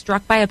crash and was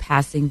struck by a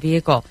passing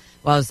vehicle.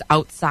 Was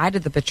outside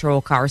of the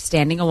patrol car,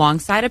 standing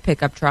alongside a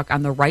pickup truck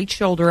on the right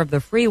shoulder of the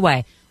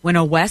freeway when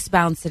a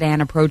westbound sedan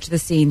approached the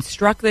scene,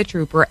 struck the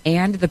trooper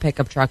and the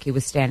pickup truck he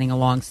was standing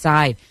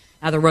alongside.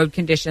 Now, the road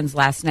conditions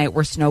last night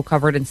were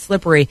snow-covered and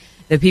slippery.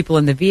 The people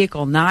in the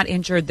vehicle not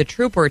injured. The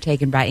trooper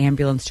taken by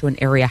ambulance to an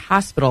area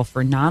hospital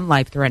for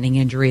non-life-threatening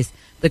injuries.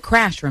 The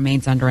crash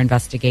remains under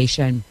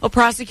investigation. Well,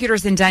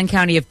 prosecutors in Dunn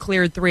County have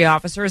cleared 3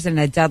 officers in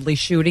a deadly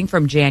shooting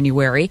from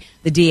January.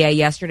 The DA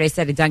yesterday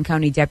said a Dunn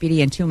County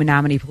deputy and 2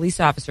 Menominee police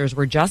officers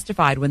were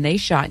justified when they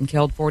shot and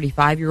killed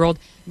 45-year-old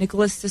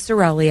Nicholas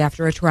Cicerelli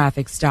after a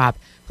traffic stop.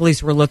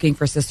 Police were looking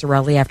for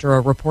Cicerelli after a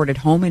reported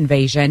home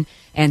invasion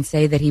and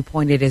say that he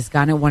pointed his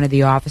gun at one of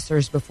the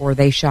officers before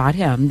they shot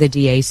him. The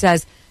DA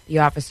says The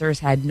officers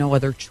had no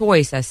other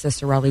choice as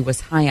Cicerelli was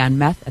high on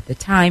meth at the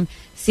time.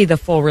 See the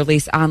full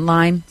release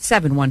online,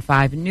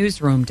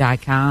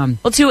 715newsroom.com.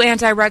 Well, 2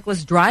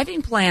 anti-reckless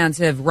driving plans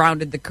have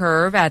rounded the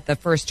curve at the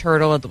first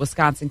hurdle of the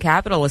Wisconsin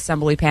Capitol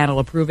Assembly panel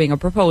approving a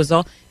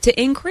proposal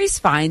to increase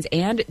fines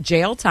and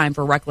jail time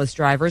for reckless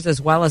drivers,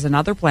 as well as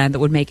another plan that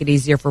would make it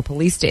easier for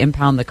police to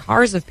impound the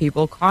cars of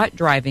people caught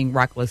driving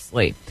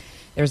recklessly.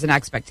 There's an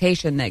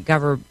expectation that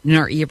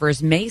Governor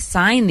Evers may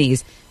sign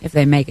these if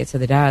they make it to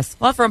the desk.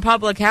 Well, from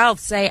Public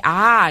Health, say,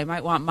 I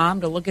might want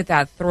Mom to look at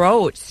that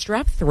throat.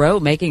 Strep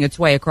throat making its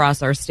way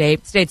across our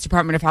state. State's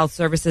Department of Health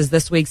Services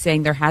this week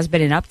saying there has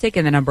been an uptick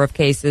in the number of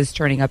cases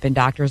turning up in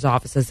doctors'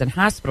 offices and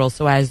hospitals.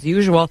 So as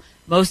usual,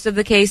 most of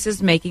the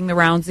cases making the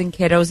rounds in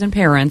kiddos and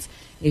parents.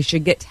 You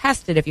should get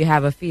tested if you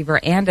have a fever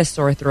and a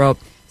sore throat.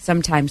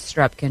 Sometimes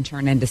strep can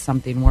turn into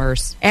something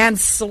worse. And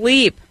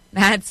sleep.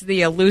 That's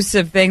the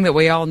elusive thing that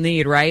we all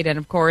need, right? And,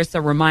 of course,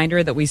 a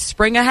reminder that we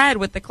spring ahead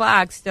with the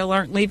clock, still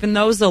aren't leaving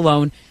those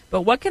alone.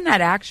 But what can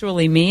that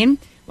actually mean?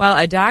 Well,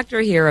 a doctor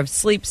here of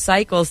Sleep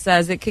Cycle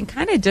says it can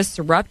kind of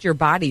disrupt your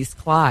body's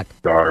clock.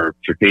 Our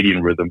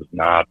circadian rhythm is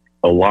not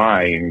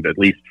aligned, at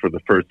least for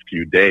the first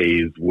few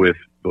days, with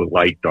the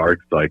light-dark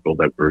cycle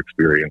that we're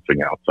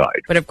experiencing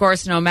outside. But, of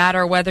course, no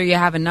matter whether you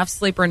have enough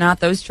sleep or not,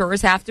 those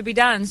chores have to be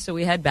done. So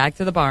we head back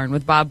to the barn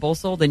with Bob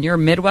Bosold and your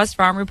Midwest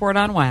Farm Report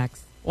on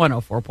Wax.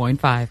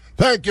 104.5.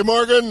 Thank you,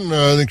 Morgan.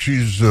 I think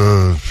she's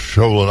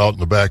shoveling out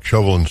in the back,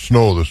 shoveling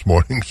snow this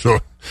morning, so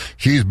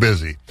she's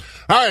busy.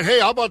 All right,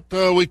 hey, how about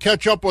we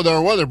catch up with our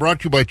weather,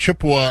 brought to you by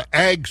Chippewa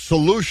Ag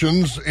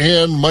Solutions,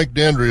 and Mike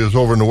Dandry is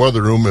over in the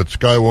weather room at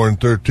Skywarn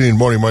 13.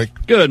 Morning,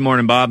 Mike. Good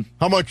morning, Bob.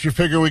 How much you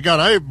figure we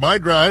got? My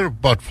drive,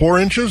 about 4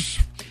 inches.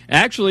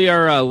 Actually,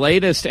 our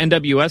latest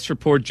NWS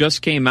report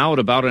just came out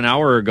about an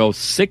hour ago,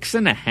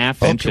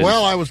 6.5 inches.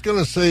 Well, I was going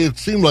to say it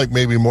seemed like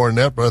maybe more than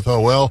that, but I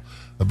thought, well,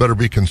 I better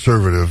be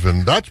conservative.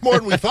 And that's more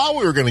than we thought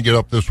we were going to get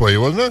up this way,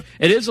 wasn't it?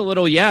 It is a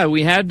little, yeah.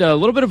 We had a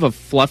little bit of a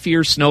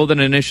fluffier snow than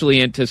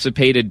initially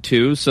anticipated,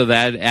 too, so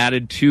that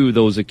added to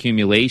those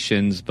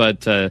accumulations.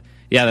 But,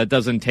 yeah, that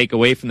doesn't take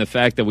away from the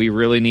fact that we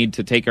really need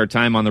to take our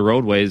time on the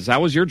roadways.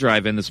 How was your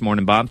drive in this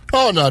morning, Bob?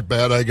 Oh, not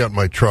bad. I got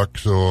my truck,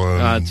 so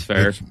that's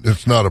fair.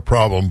 It's not a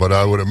problem, but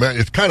I would imagine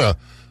it's kind of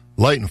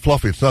light and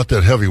fluffy. It's not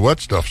that heavy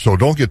wet stuff, so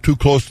don't get too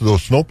close to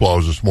those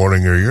snowplows this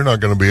morning or you're not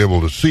going to be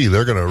able to see.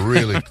 They're going to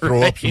really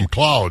throw up some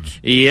clouds.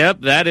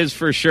 Yep, that is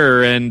for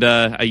sure. And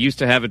I used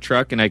to have a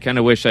truck, and I kind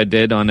of wish I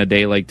did on a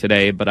day like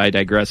today, but I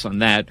digress on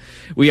that.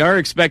 We are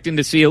expecting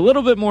to see a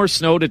little bit more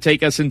snow to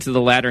take us into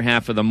the latter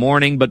half of the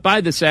morning, but by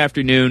this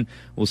afternoon,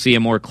 we'll see a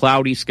more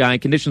cloudy sky.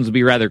 Conditions will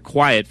be rather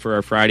quiet for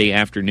our Friday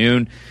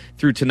afternoon.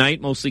 Through tonight,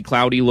 mostly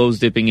cloudy, lows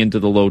dipping into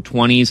the low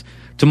 20s.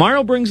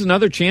 Tomorrow brings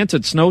another chance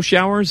at snow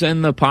showers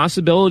and the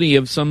possibility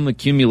of some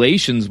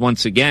accumulations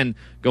once again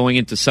going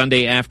into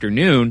Sunday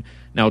afternoon.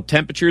 Now,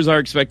 temperatures are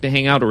expected to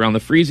hang out around the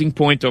freezing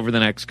point over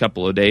the next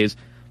couple of days.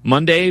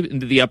 Monday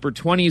into the upper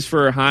 20s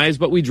for our highs,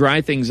 but we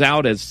dry things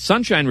out as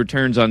sunshine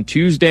returns on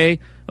Tuesday.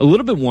 A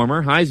little bit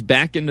warmer, highs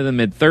back into the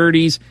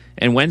mid-30s,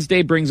 and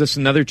Wednesday brings us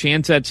another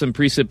chance at some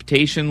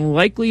precipitation,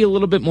 likely a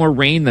little bit more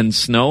rain than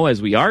snow,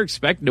 as we are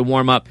expecting to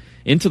warm up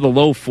into the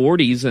low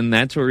 40s, and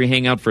that's where we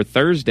hang out for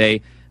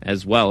Thursday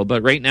as well.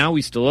 But right now,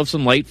 we still have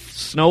some light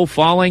snow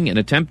falling and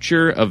a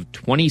temperature of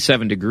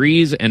 27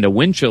 degrees and a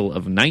wind chill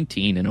of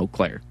 19 in Eau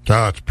Claire.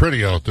 Ah, it's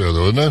pretty out there,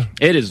 though, isn't it?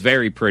 It is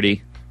very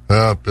pretty.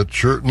 It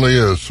certainly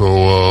is.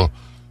 So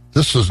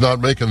this is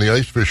not making the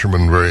ice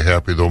fishermen very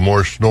happy, though.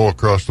 More snow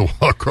across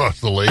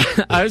the lake.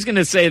 I was going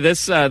to say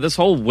this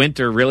whole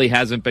winter really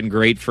hasn't been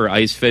great for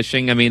ice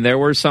fishing. I mean, there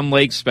were some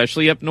lakes,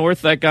 especially up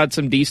north, that got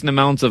some decent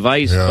amounts of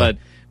ice, but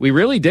we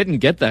really didn't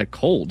get that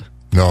cold.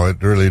 No,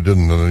 it really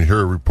didn't. And I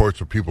hear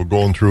reports of people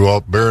going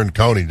throughout Barron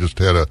County just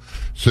had a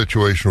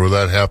situation where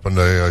that happened.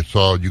 I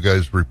saw you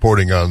guys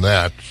reporting on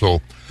that.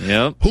 So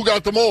who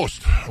got the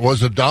most?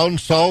 Was it down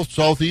south,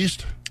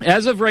 southeast?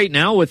 As of right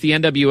now, with the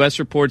NWS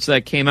reports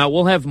that came out,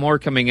 we'll have more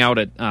coming out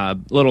at a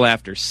little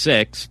after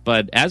 6.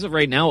 But as of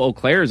right now, Eau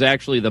Claire is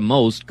actually the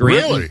most.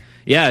 Granton, really?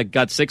 Yeah,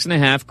 got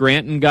 6.5.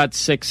 Granton got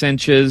 6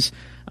 inches.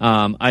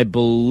 I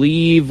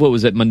believe,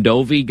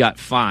 Mondovi got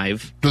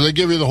 5. Do they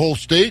give you the whole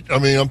state? I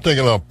mean, I'm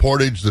thinking of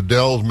Portage, the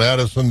Dells,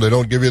 Madison. They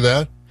don't give you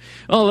that?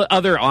 Well,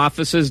 other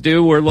offices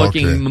do. We're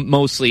looking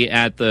mostly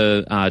at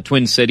the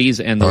Twin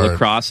Cities and the La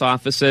Crosse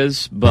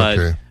offices,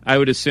 but I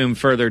would assume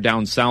further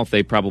down south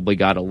they probably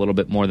got a little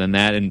bit more than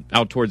that. And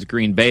out towards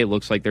Green Bay, it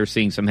looks like they're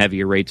seeing some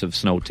heavier rates of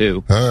snow,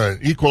 too. All right.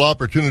 Equal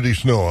opportunity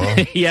snow,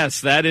 huh?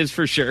 Yes, that is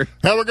for sure.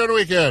 Have a good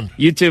weekend.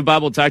 You too,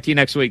 Bob. We'll talk to you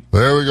next week.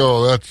 There we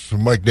go. That's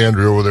Mike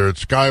Dandry over there at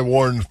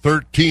Skywarn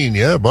 13.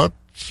 Yeah, about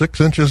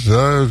 6 inches.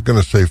 I was going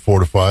to say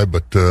 4 to 5,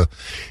 but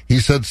he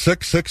said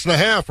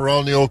 6.5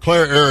 around the Eau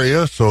Claire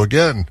area. So,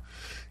 again,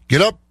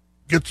 get up,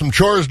 get some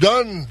chores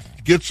done,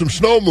 get some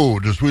snow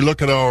moved as we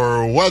look at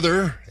our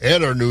weather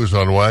and our news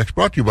on Wax,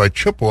 brought to you by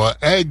Chippewa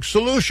Ag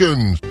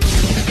Solutions.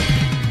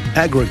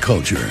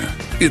 Agriculture.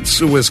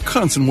 It's a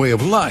Wisconsin way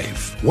of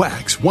life.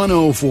 Wax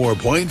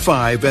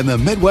 104.5 and the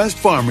Midwest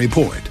Farm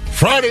Report.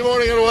 Friday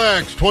morning at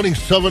Wax,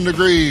 27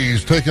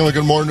 degrees. Taking a look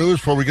at more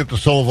news before we get to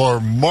some of our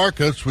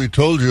markets. We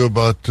told you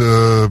about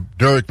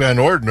Derek Van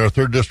Orden, our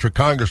 3rd District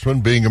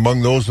Congressman, being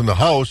among those in the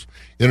House,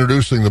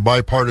 introducing the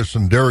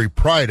bipartisan Dairy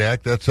Pride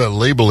Act. That's a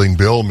labeling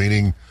bill,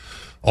 meaning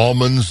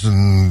almonds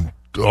and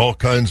all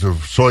kinds of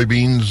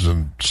soybeans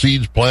and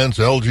seeds, plants,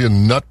 algae,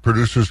 and nut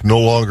producers no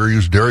longer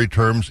use dairy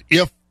terms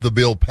if the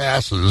bill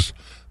passes.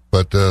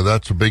 But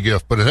that's a big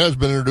if. But it has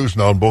been introduced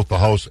now in both the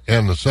House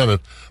and the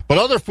Senate. But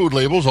other food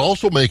labels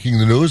also making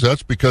the news.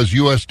 That's because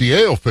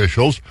USDA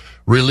officials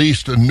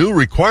released new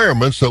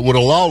requirements that would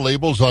allow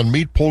labels on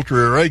meat,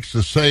 poultry, or eggs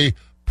to say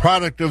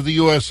product of the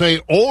USA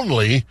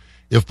only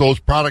if those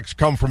products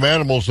come from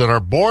animals that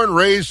are born,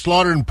 raised,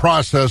 slaughtered, and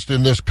processed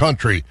in this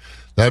country.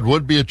 That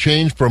would be a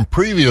change from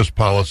previous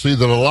policy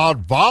that allowed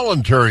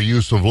voluntary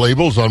use of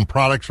labels on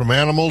products from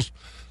animals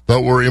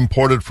that were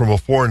imported from a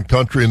foreign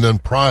country and then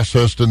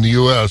processed in the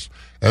U.S.,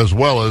 as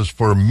well as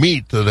for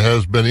meat that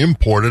has been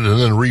imported and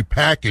then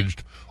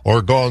repackaged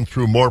or gone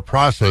through more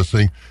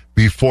processing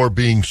before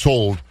being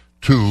sold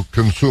to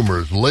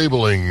consumers.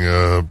 Labeling,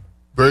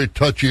 very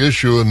touchy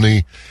issue in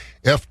the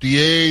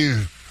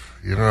FDA.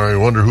 You know, I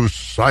wonder whose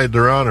side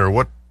they're on or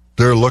what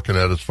they're looking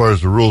at as far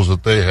as the rules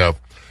that they have.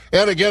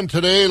 And again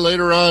today,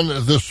 later on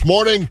this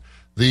morning,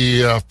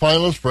 the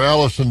finalists for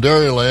Alice in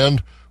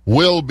Dairyland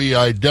will be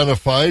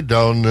identified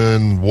down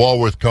in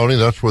Walworth County.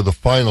 That's where the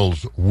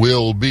finals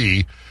will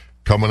be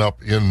coming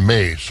up in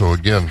May. So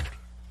again,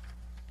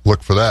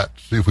 look for that.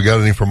 See if we got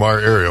any from our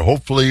area.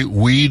 Hopefully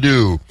we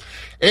do.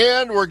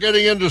 And we're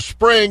getting into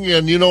spring,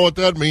 and you know what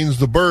that means.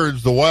 The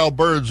birds, the wild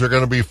birds, are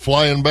going to be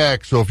flying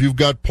back. So if you've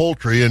got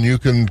poultry and you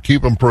can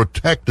keep them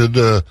protected,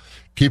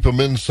 keep them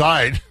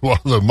inside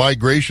while the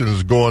migration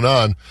is going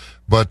on.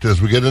 But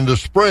as we get into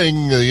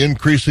spring, the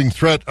increasing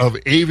threat of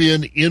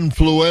avian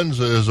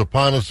influenza is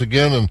upon us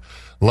again. And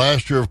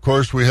last year, of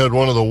course, we had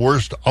one of the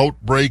worst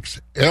outbreaks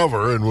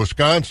ever in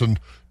Wisconsin.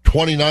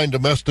 29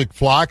 domestic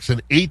flocks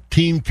in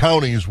 18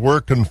 counties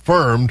were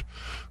confirmed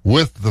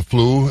with the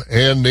flu.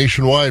 And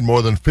nationwide,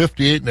 more than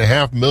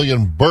 58.5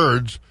 million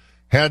birds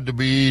had to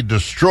be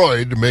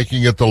destroyed,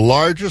 making it the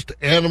largest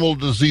animal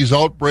disease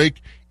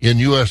outbreak in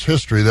U.S.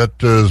 history.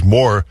 That is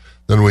more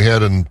than we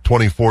had in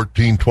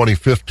 2014,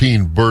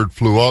 2015 bird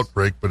flu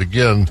outbreak. But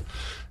again,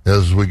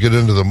 as we get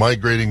into the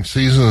migrating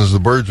season, as the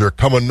birds are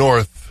coming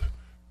north,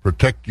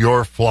 protect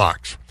your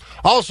flocks.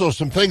 Also,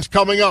 some things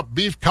coming up.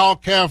 Beef, cow,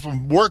 calf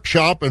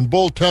workshop and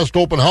bull test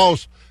open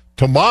house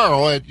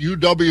tomorrow at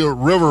UW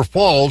River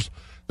Falls.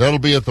 That'll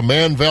be at the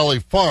Man Valley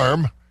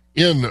Farm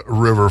in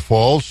River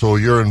Falls, so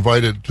you're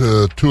invited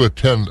to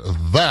attend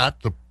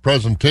that. The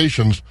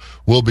presentations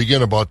will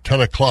begin about 10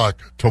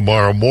 o'clock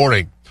tomorrow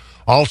morning.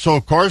 Also,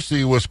 of course,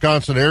 the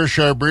Wisconsin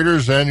Ayrshire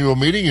Breeders' annual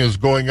meeting is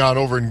going on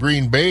over in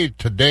Green Bay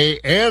today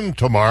and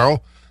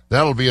tomorrow.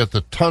 That'll be at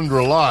the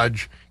Tundra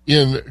Lodge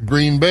in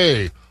Green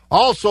Bay.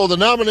 Also, the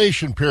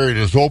nomination period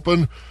is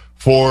open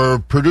for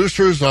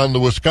producers on the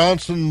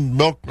Wisconsin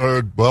Milk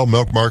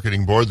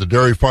Marketing Board, the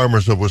Dairy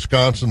Farmers of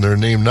Wisconsin, their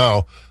name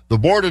now, the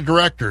Board of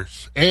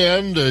Directors.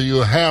 And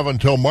you have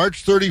until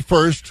March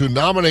 31st to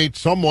nominate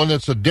someone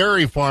that's a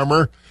dairy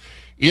farmer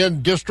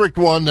in District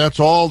 1, that's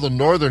all the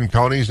northern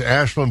counties,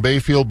 Ashland,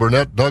 Bayfield,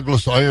 Burnett,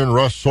 Douglas, Iron,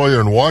 Russ, Sawyer,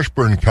 and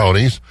Washburn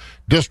counties.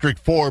 District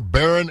 4,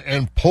 Barron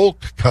and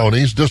Polk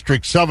counties.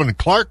 District 7,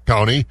 Clark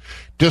County.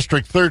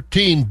 District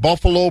 13,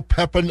 Buffalo,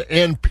 Pepin,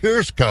 and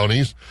Pierce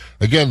counties.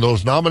 Again,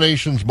 those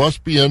nominations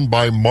must be in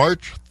by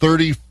March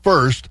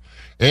 31st.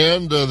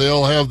 And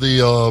they'll have the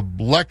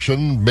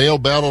election, mail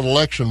ballot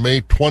election, May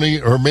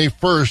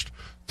 1st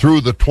through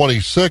the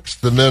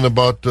 26th. And then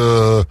about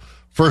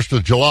 1st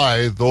of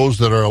July, those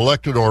that are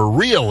elected or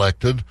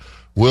re-elected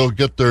will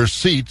get their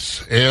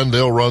seats, and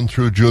they'll run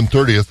through June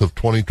 30th of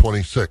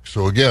 2026.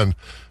 So again,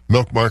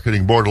 Milk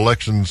Marketing Board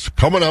elections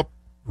coming up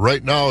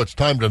right now. It's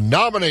time to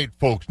nominate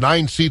folks,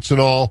 9 seats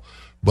in all.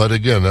 But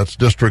again, that's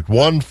District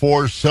 1,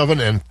 4, 7,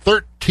 and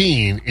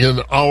 13 in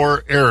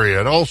our area.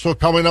 And also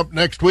coming up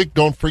next week,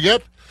 don't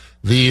forget,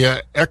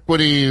 the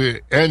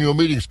Equity annual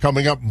meeting's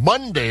coming up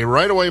Monday,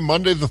 right away,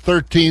 Monday the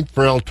 13th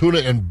for Altoona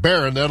and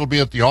Barron. That'll be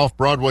at the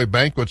Off-Broadway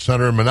Banquet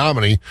Center in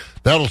Menominee.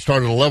 That'll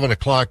start at 11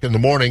 o'clock in the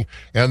morning.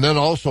 And then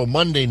also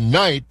Monday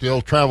night,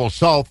 they'll travel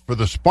south for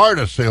the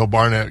Sparta Sale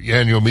Barn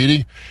annual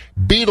meeting.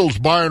 Beatles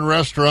Bar and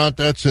Restaurant,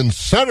 that's in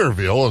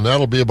Centerville, and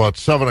that'll be about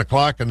 7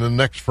 o'clock. And then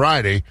next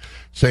Friday,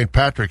 St.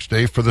 Patrick's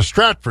Day, for the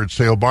Stratford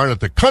Sale Barn at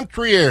the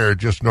Country Air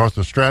just north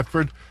of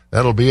Stratford.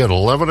 That'll be at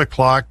 11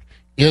 o'clock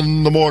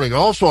in the morning.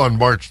 Also on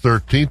March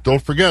 13th,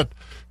 don't forget,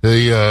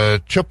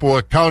 the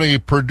Chippewa County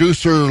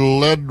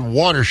Producer-Led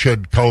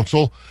Watershed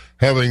Council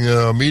having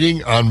a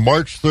meeting on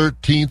March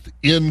 13th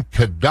in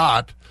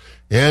Cadott.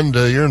 And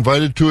you're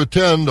invited to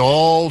attend.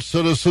 All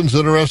citizens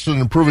interested in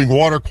improving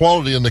water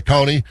quality in the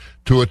county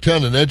to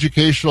attend an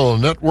educational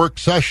and network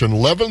session,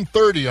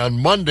 11:30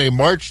 on Monday,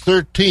 March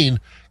 13,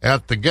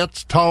 at the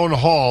Getz Town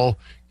Hall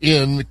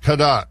in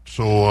Cadott.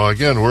 So,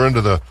 again, we're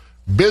into the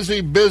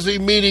busy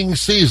meeting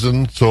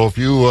season. So if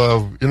you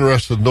are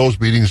interested in those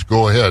meetings,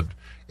 go ahead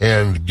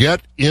and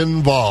get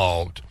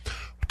involved.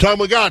 Time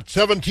we got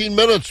 17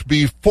 minutes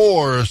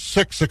before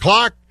 6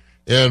 o'clock,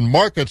 and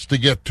markets to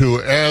get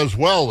to as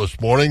well this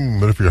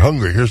morning. But if you're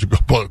hungry, here's a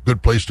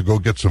good place to go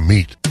get some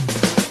meat.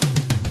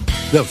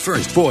 The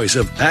first voice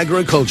of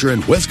agriculture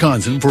in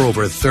Wisconsin for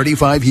over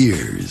 35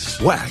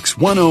 years. Wax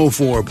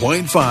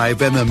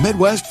 104.5 and the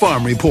Midwest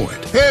Farm Report.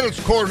 And it's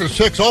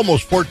 5:45,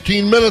 almost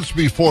 14 minutes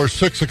before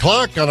 6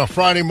 o'clock on a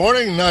Friday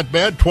morning. Not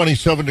bad,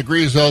 27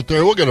 degrees out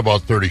there. We'll get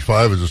about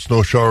 35 as the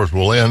snow showers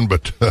will end,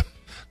 but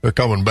they're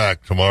coming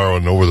back tomorrow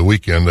and over the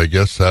weekend, I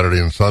guess,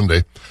 Saturday and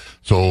Sunday.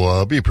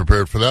 So be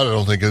prepared for that. I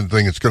don't think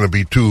anything is going to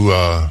be too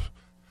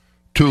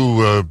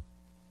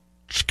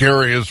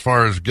scary as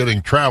far as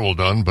getting travel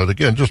done, but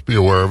again, just be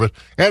aware of it.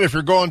 And if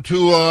you're going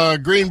to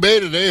Green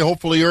Bay today,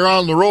 hopefully you're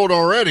on the road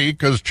already,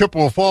 because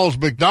Chippewa Falls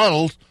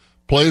McDonald's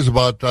plays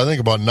about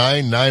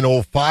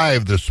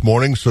 9:05 this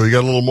morning, so you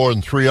got a little more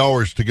than 3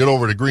 hours to get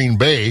over to Green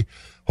Bay.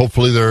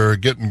 Hopefully they're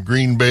getting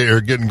Green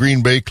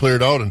Bay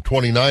cleared out and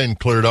 29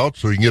 cleared out,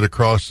 so you can get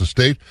across the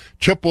state.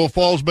 Chippewa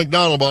Falls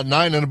McDonald about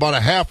 9, and about a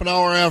half an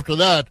hour after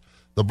that,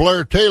 the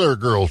Blair Taylor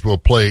girls will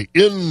play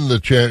in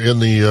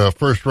the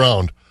first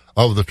round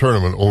of the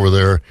tournament over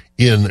there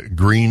in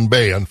Green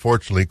Bay.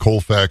 Unfortunately,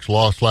 Colfax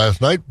lost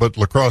last night, but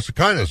La Crosse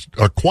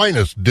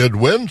Aquinas did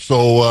win,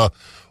 so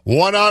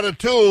 1 out of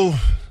 2.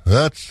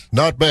 That's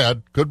not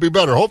bad. Could be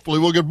better. Hopefully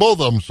we'll get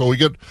both of them, so we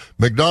get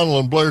McDonald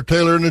and Blair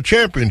Taylor in the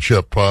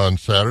championship on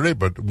Saturday,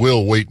 but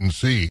we'll wait and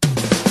see.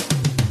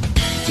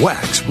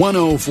 Wax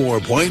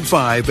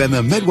 104.5 and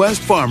the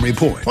Midwest Farm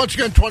Report. Once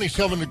again,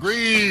 27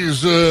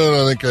 degrees.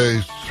 I think I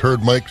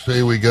heard Mike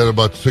say we got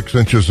about 6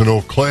 inches in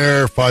Eau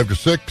Claire, 5 to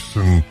 6,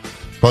 and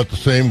about the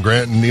same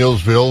Grant and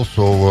Neilsville.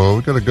 So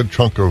we got a good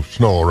chunk of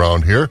snow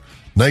around here.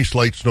 Nice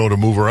light snow to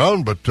move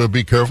around, but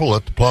be careful.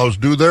 Let the plows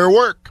do their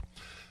work.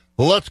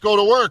 Let's go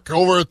to work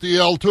over at the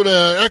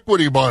Altoona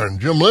Equity Barn.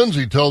 Jim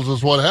Lindsay tells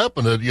us what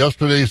happened at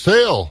yesterday's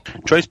sale.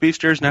 Choice beef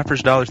steers and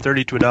heifers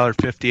 $1.30 to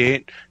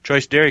 $1.58.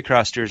 Choice dairy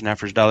cross steers and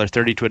heifers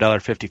 $1.30 to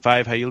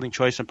 $1.55. High yielding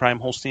choice and prime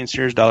Holstein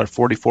steers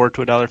 $1.44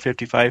 to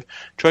 $1.55.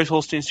 Choice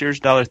Holstein steers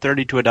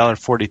 $1.30 to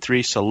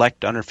 $1.43.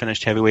 Select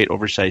underfinished heavyweight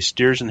oversized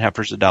steers and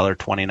heifers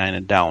 $1.29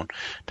 and down.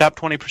 Top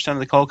 20% of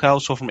the cull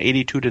cows sold from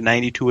 82 to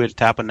 92 at a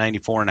top of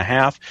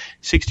 94.5.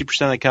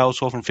 60% of the cows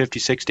sold from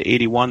 56 to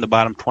 81. The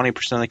bottom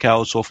 20% of the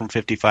cows sold from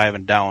 55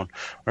 and down.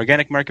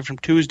 Organic market from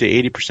Tuesday,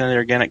 80% of the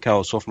organic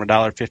cows sold from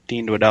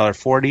 $1.15 to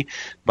 $1.40.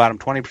 Bottom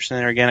 20% of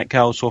the organic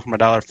cows sold from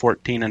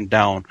 $1.14 and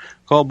down.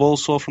 Cull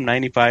bulls sold from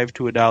 $95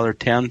 to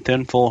 $1.10.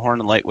 Thin, full horn,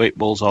 and lightweight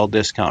bulls all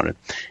discounted.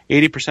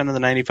 80% of the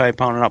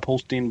 95-pound and up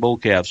Holstein bull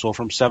calves sold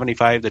from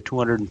 $75 to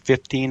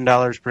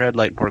 $215 per head.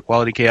 Light and poor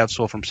quality calves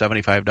sold from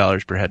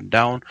 $75 per head and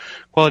down.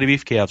 Quality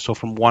beef calves sold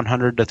from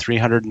 $100 to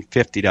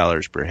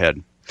 $350 per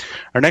head.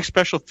 Our next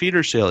special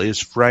feeder sale is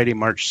Friday,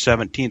 March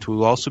 17th. We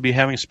will also be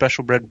having a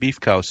special bred beef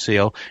cow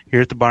sale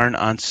here at the barn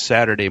on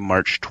Saturday,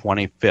 March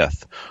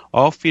 25th.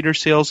 All feeder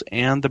sales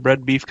and the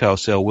bred beef cow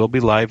sale will be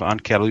live on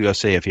Cattle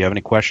USA. If you have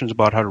any questions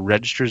about how to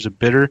register as a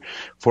bidder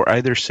for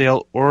either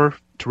sale or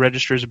to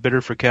register as a bidder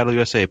for Cattle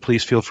USA,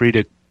 please feel free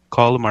to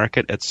call the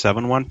market at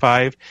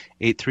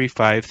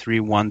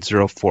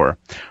 715-835-3104.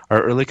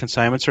 Our early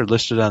consignments are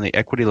listed on the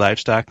Equity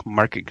Livestock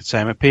Market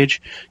Consignment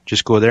page.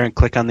 Just go there and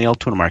click on the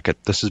Altoona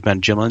Market. This has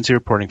been Jim Lindsay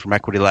reporting from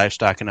Equity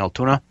Livestock in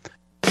Altoona.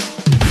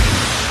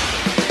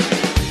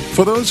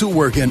 For those who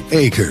work in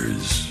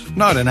acres,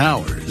 not in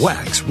hours,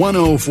 Wax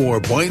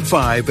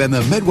 104.5 and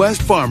the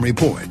Midwest Farm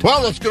Report.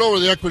 Well, let's get over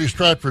to the Equity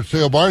Stratford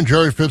Sale Barn.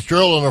 Jerry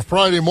Fitzgerald, on a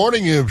Friday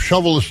morning, you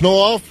shovel the snow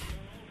off?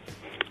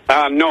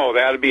 No,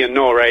 that'd be a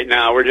no right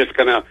now. We're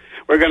gonna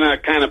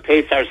kind of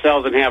pace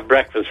ourselves and have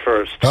breakfast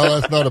first. Oh,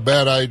 that's not a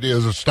bad idea.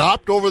 Is it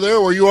stopped over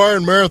there where you are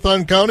in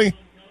Marathon County?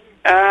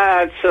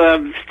 It's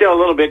still a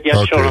little bit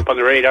yet showing up on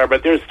the radar,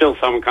 but there's still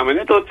some coming.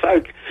 It looks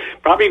like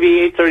probably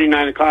be 8:30,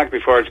 9 o'clock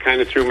before it's kind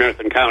of through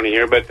Marathon County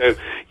here. But,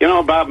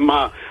 Bob,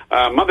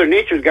 Mother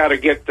Nature's got to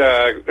get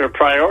her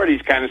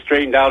priorities kind of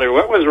straightened out here.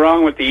 What was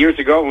wrong with the years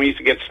ago when we used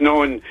to get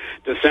snow in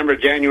December,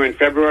 January, and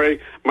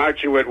February?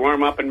 March, it would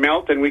warm up and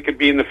melt, and we could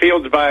be in the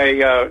fields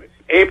by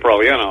April,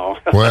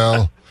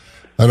 Well,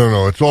 I don't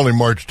know. It's only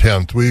March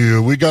 10th.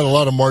 We got a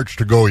lot of March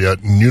to go yet,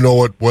 and you know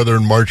what weather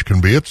in March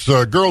can be. It's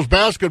a girls'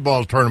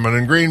 basketball tournament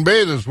in Green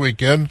Bay this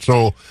weekend,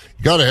 so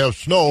you got to have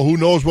snow. Who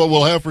knows what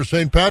we'll have for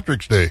St.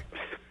 Patrick's Day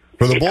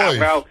for the boys?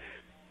 Well,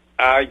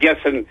 I guess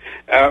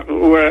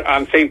we're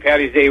on St.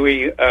 Patty's Day.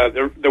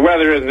 The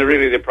weather isn't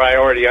really the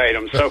priority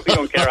item, so we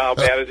don't care how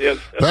bad it is.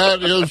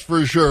 That is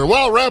for sure.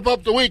 Well, wrap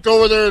up the week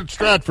over there at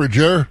Stratford,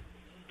 Jer.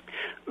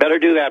 Better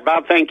do that,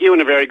 Bob. Thank you,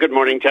 and a very good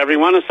morning to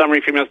everyone. A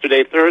summary from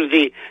yesterday,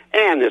 Thursday,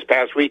 and this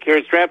past week here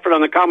at Stratford on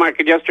the cow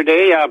market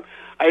yesterday.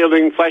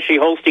 Yielding fleshy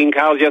Holstein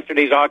cows.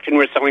 Yesterday's auction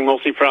we're selling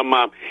mostly from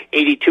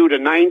 82 to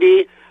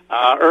 90.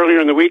 Earlier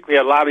in the week, we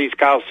had a lot of these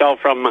cows sell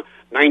from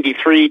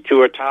 93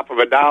 to a top of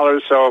 $1.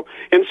 So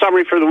in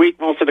summary for the week,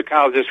 most of the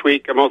cows this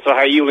week, most of the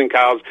high-yielding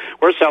cows,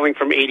 we're selling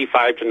from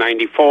 85 to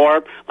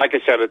 94. Like I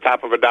said, a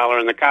top of $1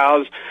 in the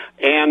cows.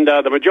 And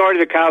the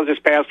majority of the cows this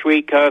past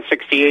week,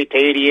 68 to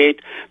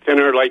 88.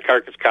 Thinner, light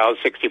carcass cows,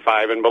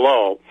 65 and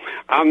below.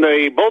 On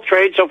the bull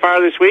trade so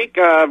far this week,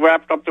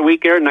 wrapped up the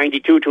week here,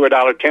 92 to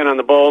 $1.10 on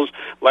the bulls.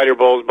 Lighter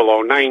bulls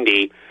below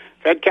 90.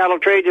 Fed cattle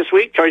trade this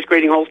week, choice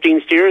grading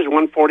Holstein steers,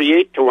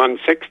 148 to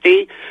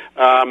 160.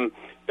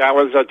 That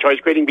was choice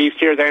grading beef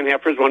steers and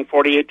heifers,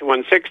 148 to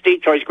 160.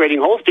 Choice grading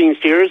Holstein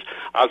steers,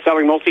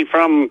 selling mostly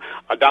from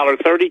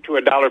 $1.30 to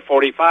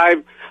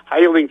 $1.45. High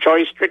yielding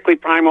choice, strictly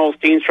prime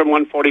Holsteins from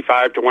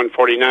 145 to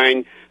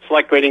 149.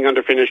 Select grading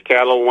underfinished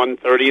cattle,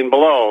 130 and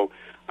below.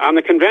 On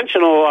the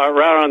conventional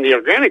route on the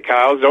organic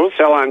cows, those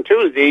sell on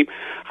Tuesday.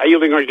 High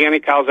yielding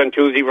organic cows on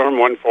Tuesday from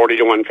 140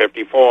 to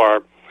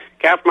 154.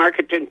 Calf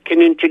market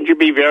continued to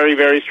be very,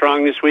 very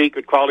strong this week.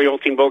 Good quality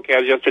Holstein bull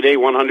calves yesterday,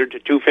 100 to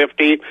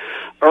 250.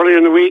 Earlier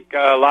in the week,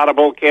 a lot of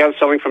bull calves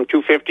selling from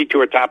 250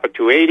 to a top of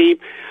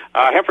 280.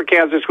 Heifer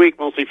calves this week,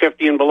 mostly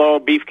 50 and below.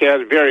 Beef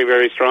calves, very,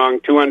 very strong,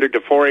 200 to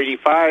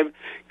 485.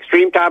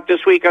 Extreme top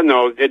this week on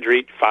those did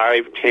reach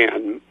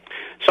 510.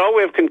 So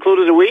we have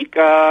concluded the week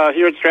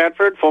here at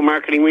Stratford. Full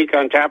marketing week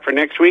on tap for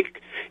next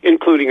week,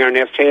 including our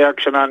next hay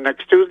auction on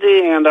next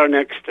Tuesday, and our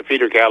next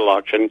feeder cattle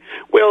auction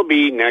will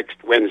be next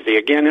Wednesday.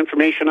 Again,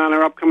 information on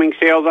our upcoming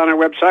sales on our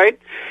website,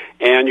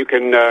 and you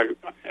can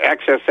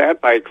access that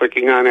by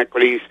clicking on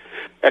Equity's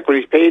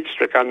page.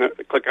 Click on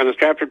the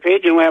Stratford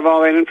page, and we'll have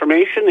all that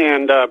information.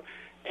 And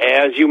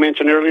as you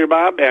mentioned earlier,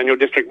 Bob, annual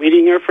district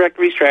meeting here for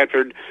Equity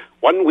Stratford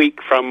 1 week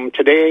from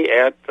today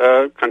at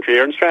Country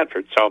Air in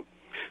Stratford. So,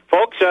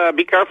 folks,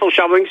 be careful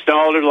shoveling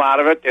snow. There's a lot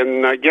of it,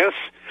 and I guess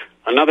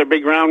another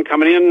big round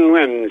coming in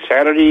when?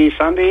 Saturday,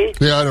 Sunday?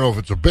 Yeah, I don't know if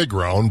it's a big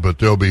round, but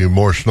there'll be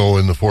more snow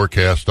in the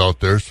forecast out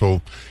there.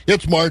 So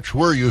it's March.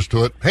 We're used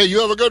to it. Hey, you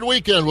have a good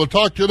weekend. We'll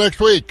talk to you next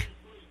week.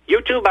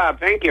 You too, Bob.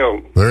 Thank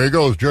you. There he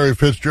goes, Jerry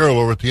Fitzgerald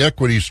over at the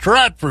Equity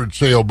Stratford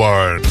Sale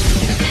Barn.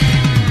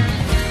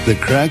 The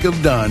crack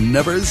of dawn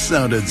never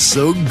sounded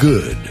so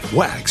good.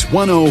 Wax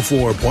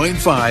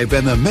 104.5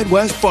 and the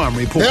Midwest Farm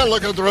Report. Yeah,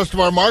 looking at the rest of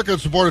our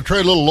markets, the Board of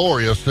Trade a little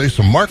lower yesterday.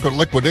 Some market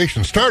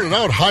liquidation started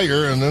out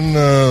higher, and then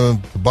the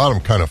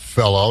bottom kind of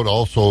fell out.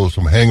 Also,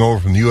 some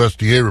hangover from the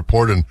USDA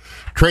report, and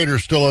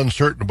traders still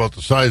uncertain about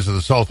the size of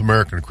the South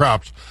American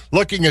crops.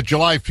 Looking at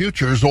July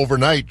futures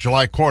overnight,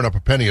 July corn up a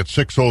penny at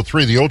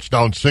 6.03. The oats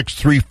down 6,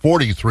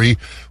 3.43.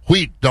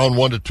 Wheat down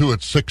 1 to 2 at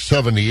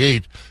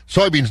 6.78.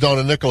 Soybeans down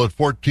a nickel at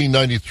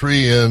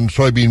 14.93, and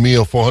soybean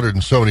meal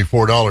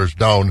 $474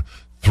 down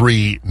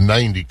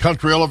 3.90.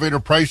 Country elevator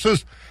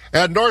prices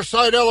at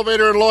Northside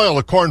Elevator in Loyal.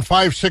 The corn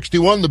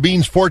 $5.61, the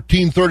beans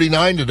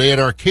 $14.39 today at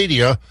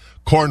Arcadia.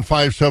 Corn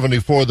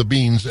 $5.74, the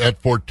beans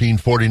at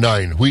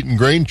 $14.49. Wheat and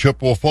grain,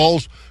 Chippewa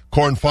Falls,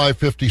 corn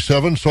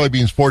 $5.57,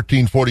 soybeans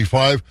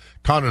 $14.45.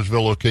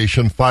 Connorsville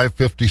location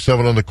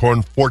 $5.57 on the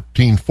corn,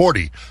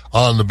 $14.40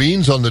 on the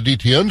beans. On the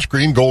DTN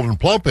screen, Golden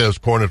Plump has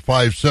corn at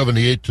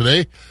 $5.78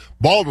 today.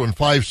 Baldwin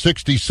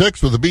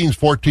 $5.66 with the beans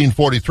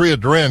 $14.43.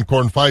 At Durand,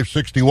 corn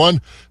 $5.61,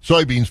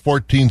 soybeans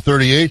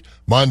 $14.38.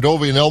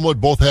 Mondovi and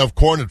Elmwood both have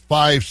corn at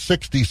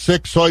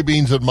 $5.66.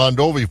 Soybeans at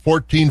Mondovi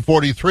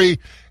 $14.43.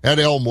 At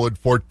Elmwood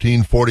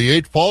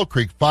 $14.48. Fall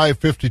Creek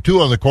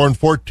 $5.52 on the corn,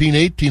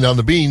 $14.18 on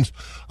the beans.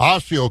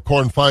 Osseo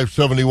corn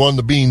 $5.71,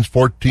 the beans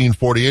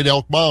 $14.48.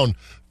 Elk Mound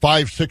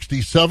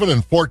 $5.67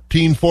 and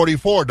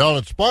 $14.44. Down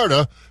at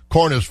Sparta,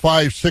 corn is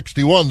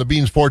 $5.61, the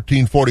beans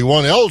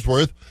 $14.41.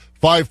 Ellsworth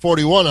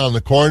 $5.41 on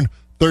the corn,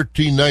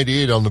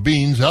 $13.98 on the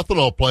beans.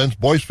 Ethanol plants,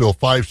 Boyceville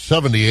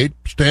 $5.78,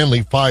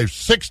 Stanley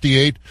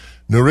 $5.68,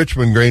 New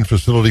Richmond Grain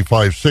Facility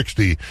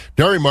 $5.60.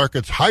 Dairy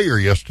markets higher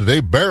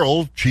yesterday.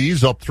 Barrel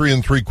cheese up 3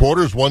 3/4,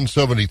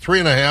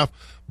 $1.73.5.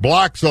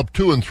 Blocks up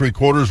 2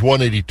 3/4,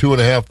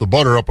 $1.82.5. The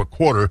butter up a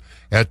quarter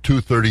at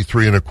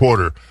 $2.33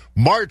 1/4.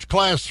 March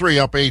Class 3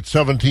 up 8,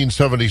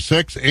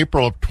 $17.76.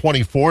 April up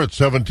 24 at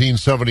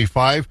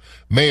 $17.75.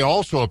 May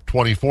also up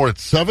 24 at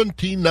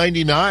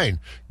 $17.99.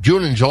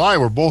 June and July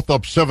were both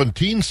up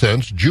 17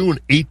 cents. June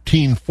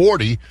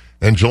 $18.40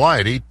 and July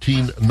at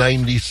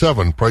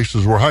 $18.97.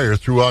 Prices were higher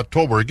through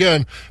October.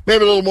 Again,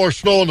 maybe a little more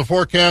snow in the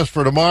forecast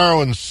for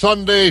tomorrow and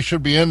Sunday.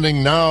 Should be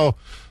ending now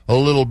a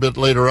little bit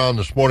later on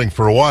this morning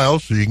for a while,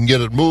 so you can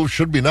get it moved.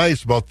 Should be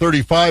nice. About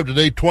 35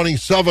 today,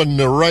 27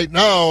 right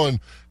now, and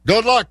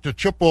good luck to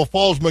Chippewa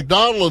Falls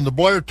McDonald and the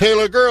Blair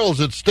Taylor girls.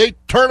 It's state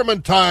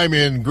tournament time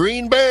in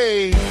Green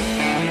Bay.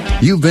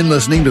 You've been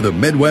listening to the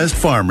Midwest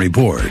Farm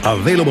Report,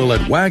 available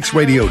at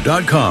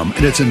waxradio.com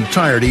in its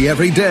entirety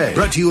every day.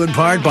 Brought to you in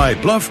part by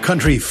Bluff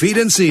Country Feed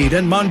and Seed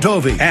in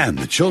Mondovi and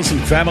the Chilson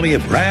family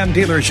of Ram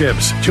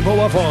dealerships,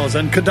 Chippewa Falls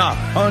and Cadott.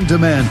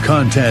 On-demand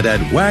content at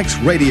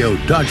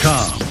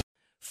waxradio.com.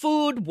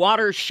 Food,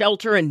 water,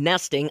 shelter, and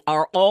nesting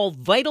are all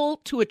vital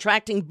to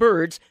attracting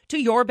birds to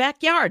your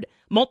backyard.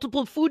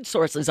 Multiple food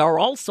sources are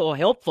also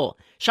helpful.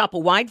 Shop a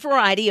wide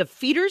variety of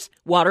feeders,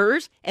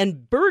 waterers,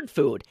 and bird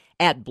food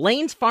at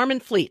Blaine's Farm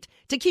and Fleet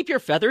to keep your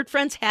feathered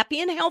friends happy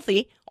and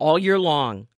healthy all year long.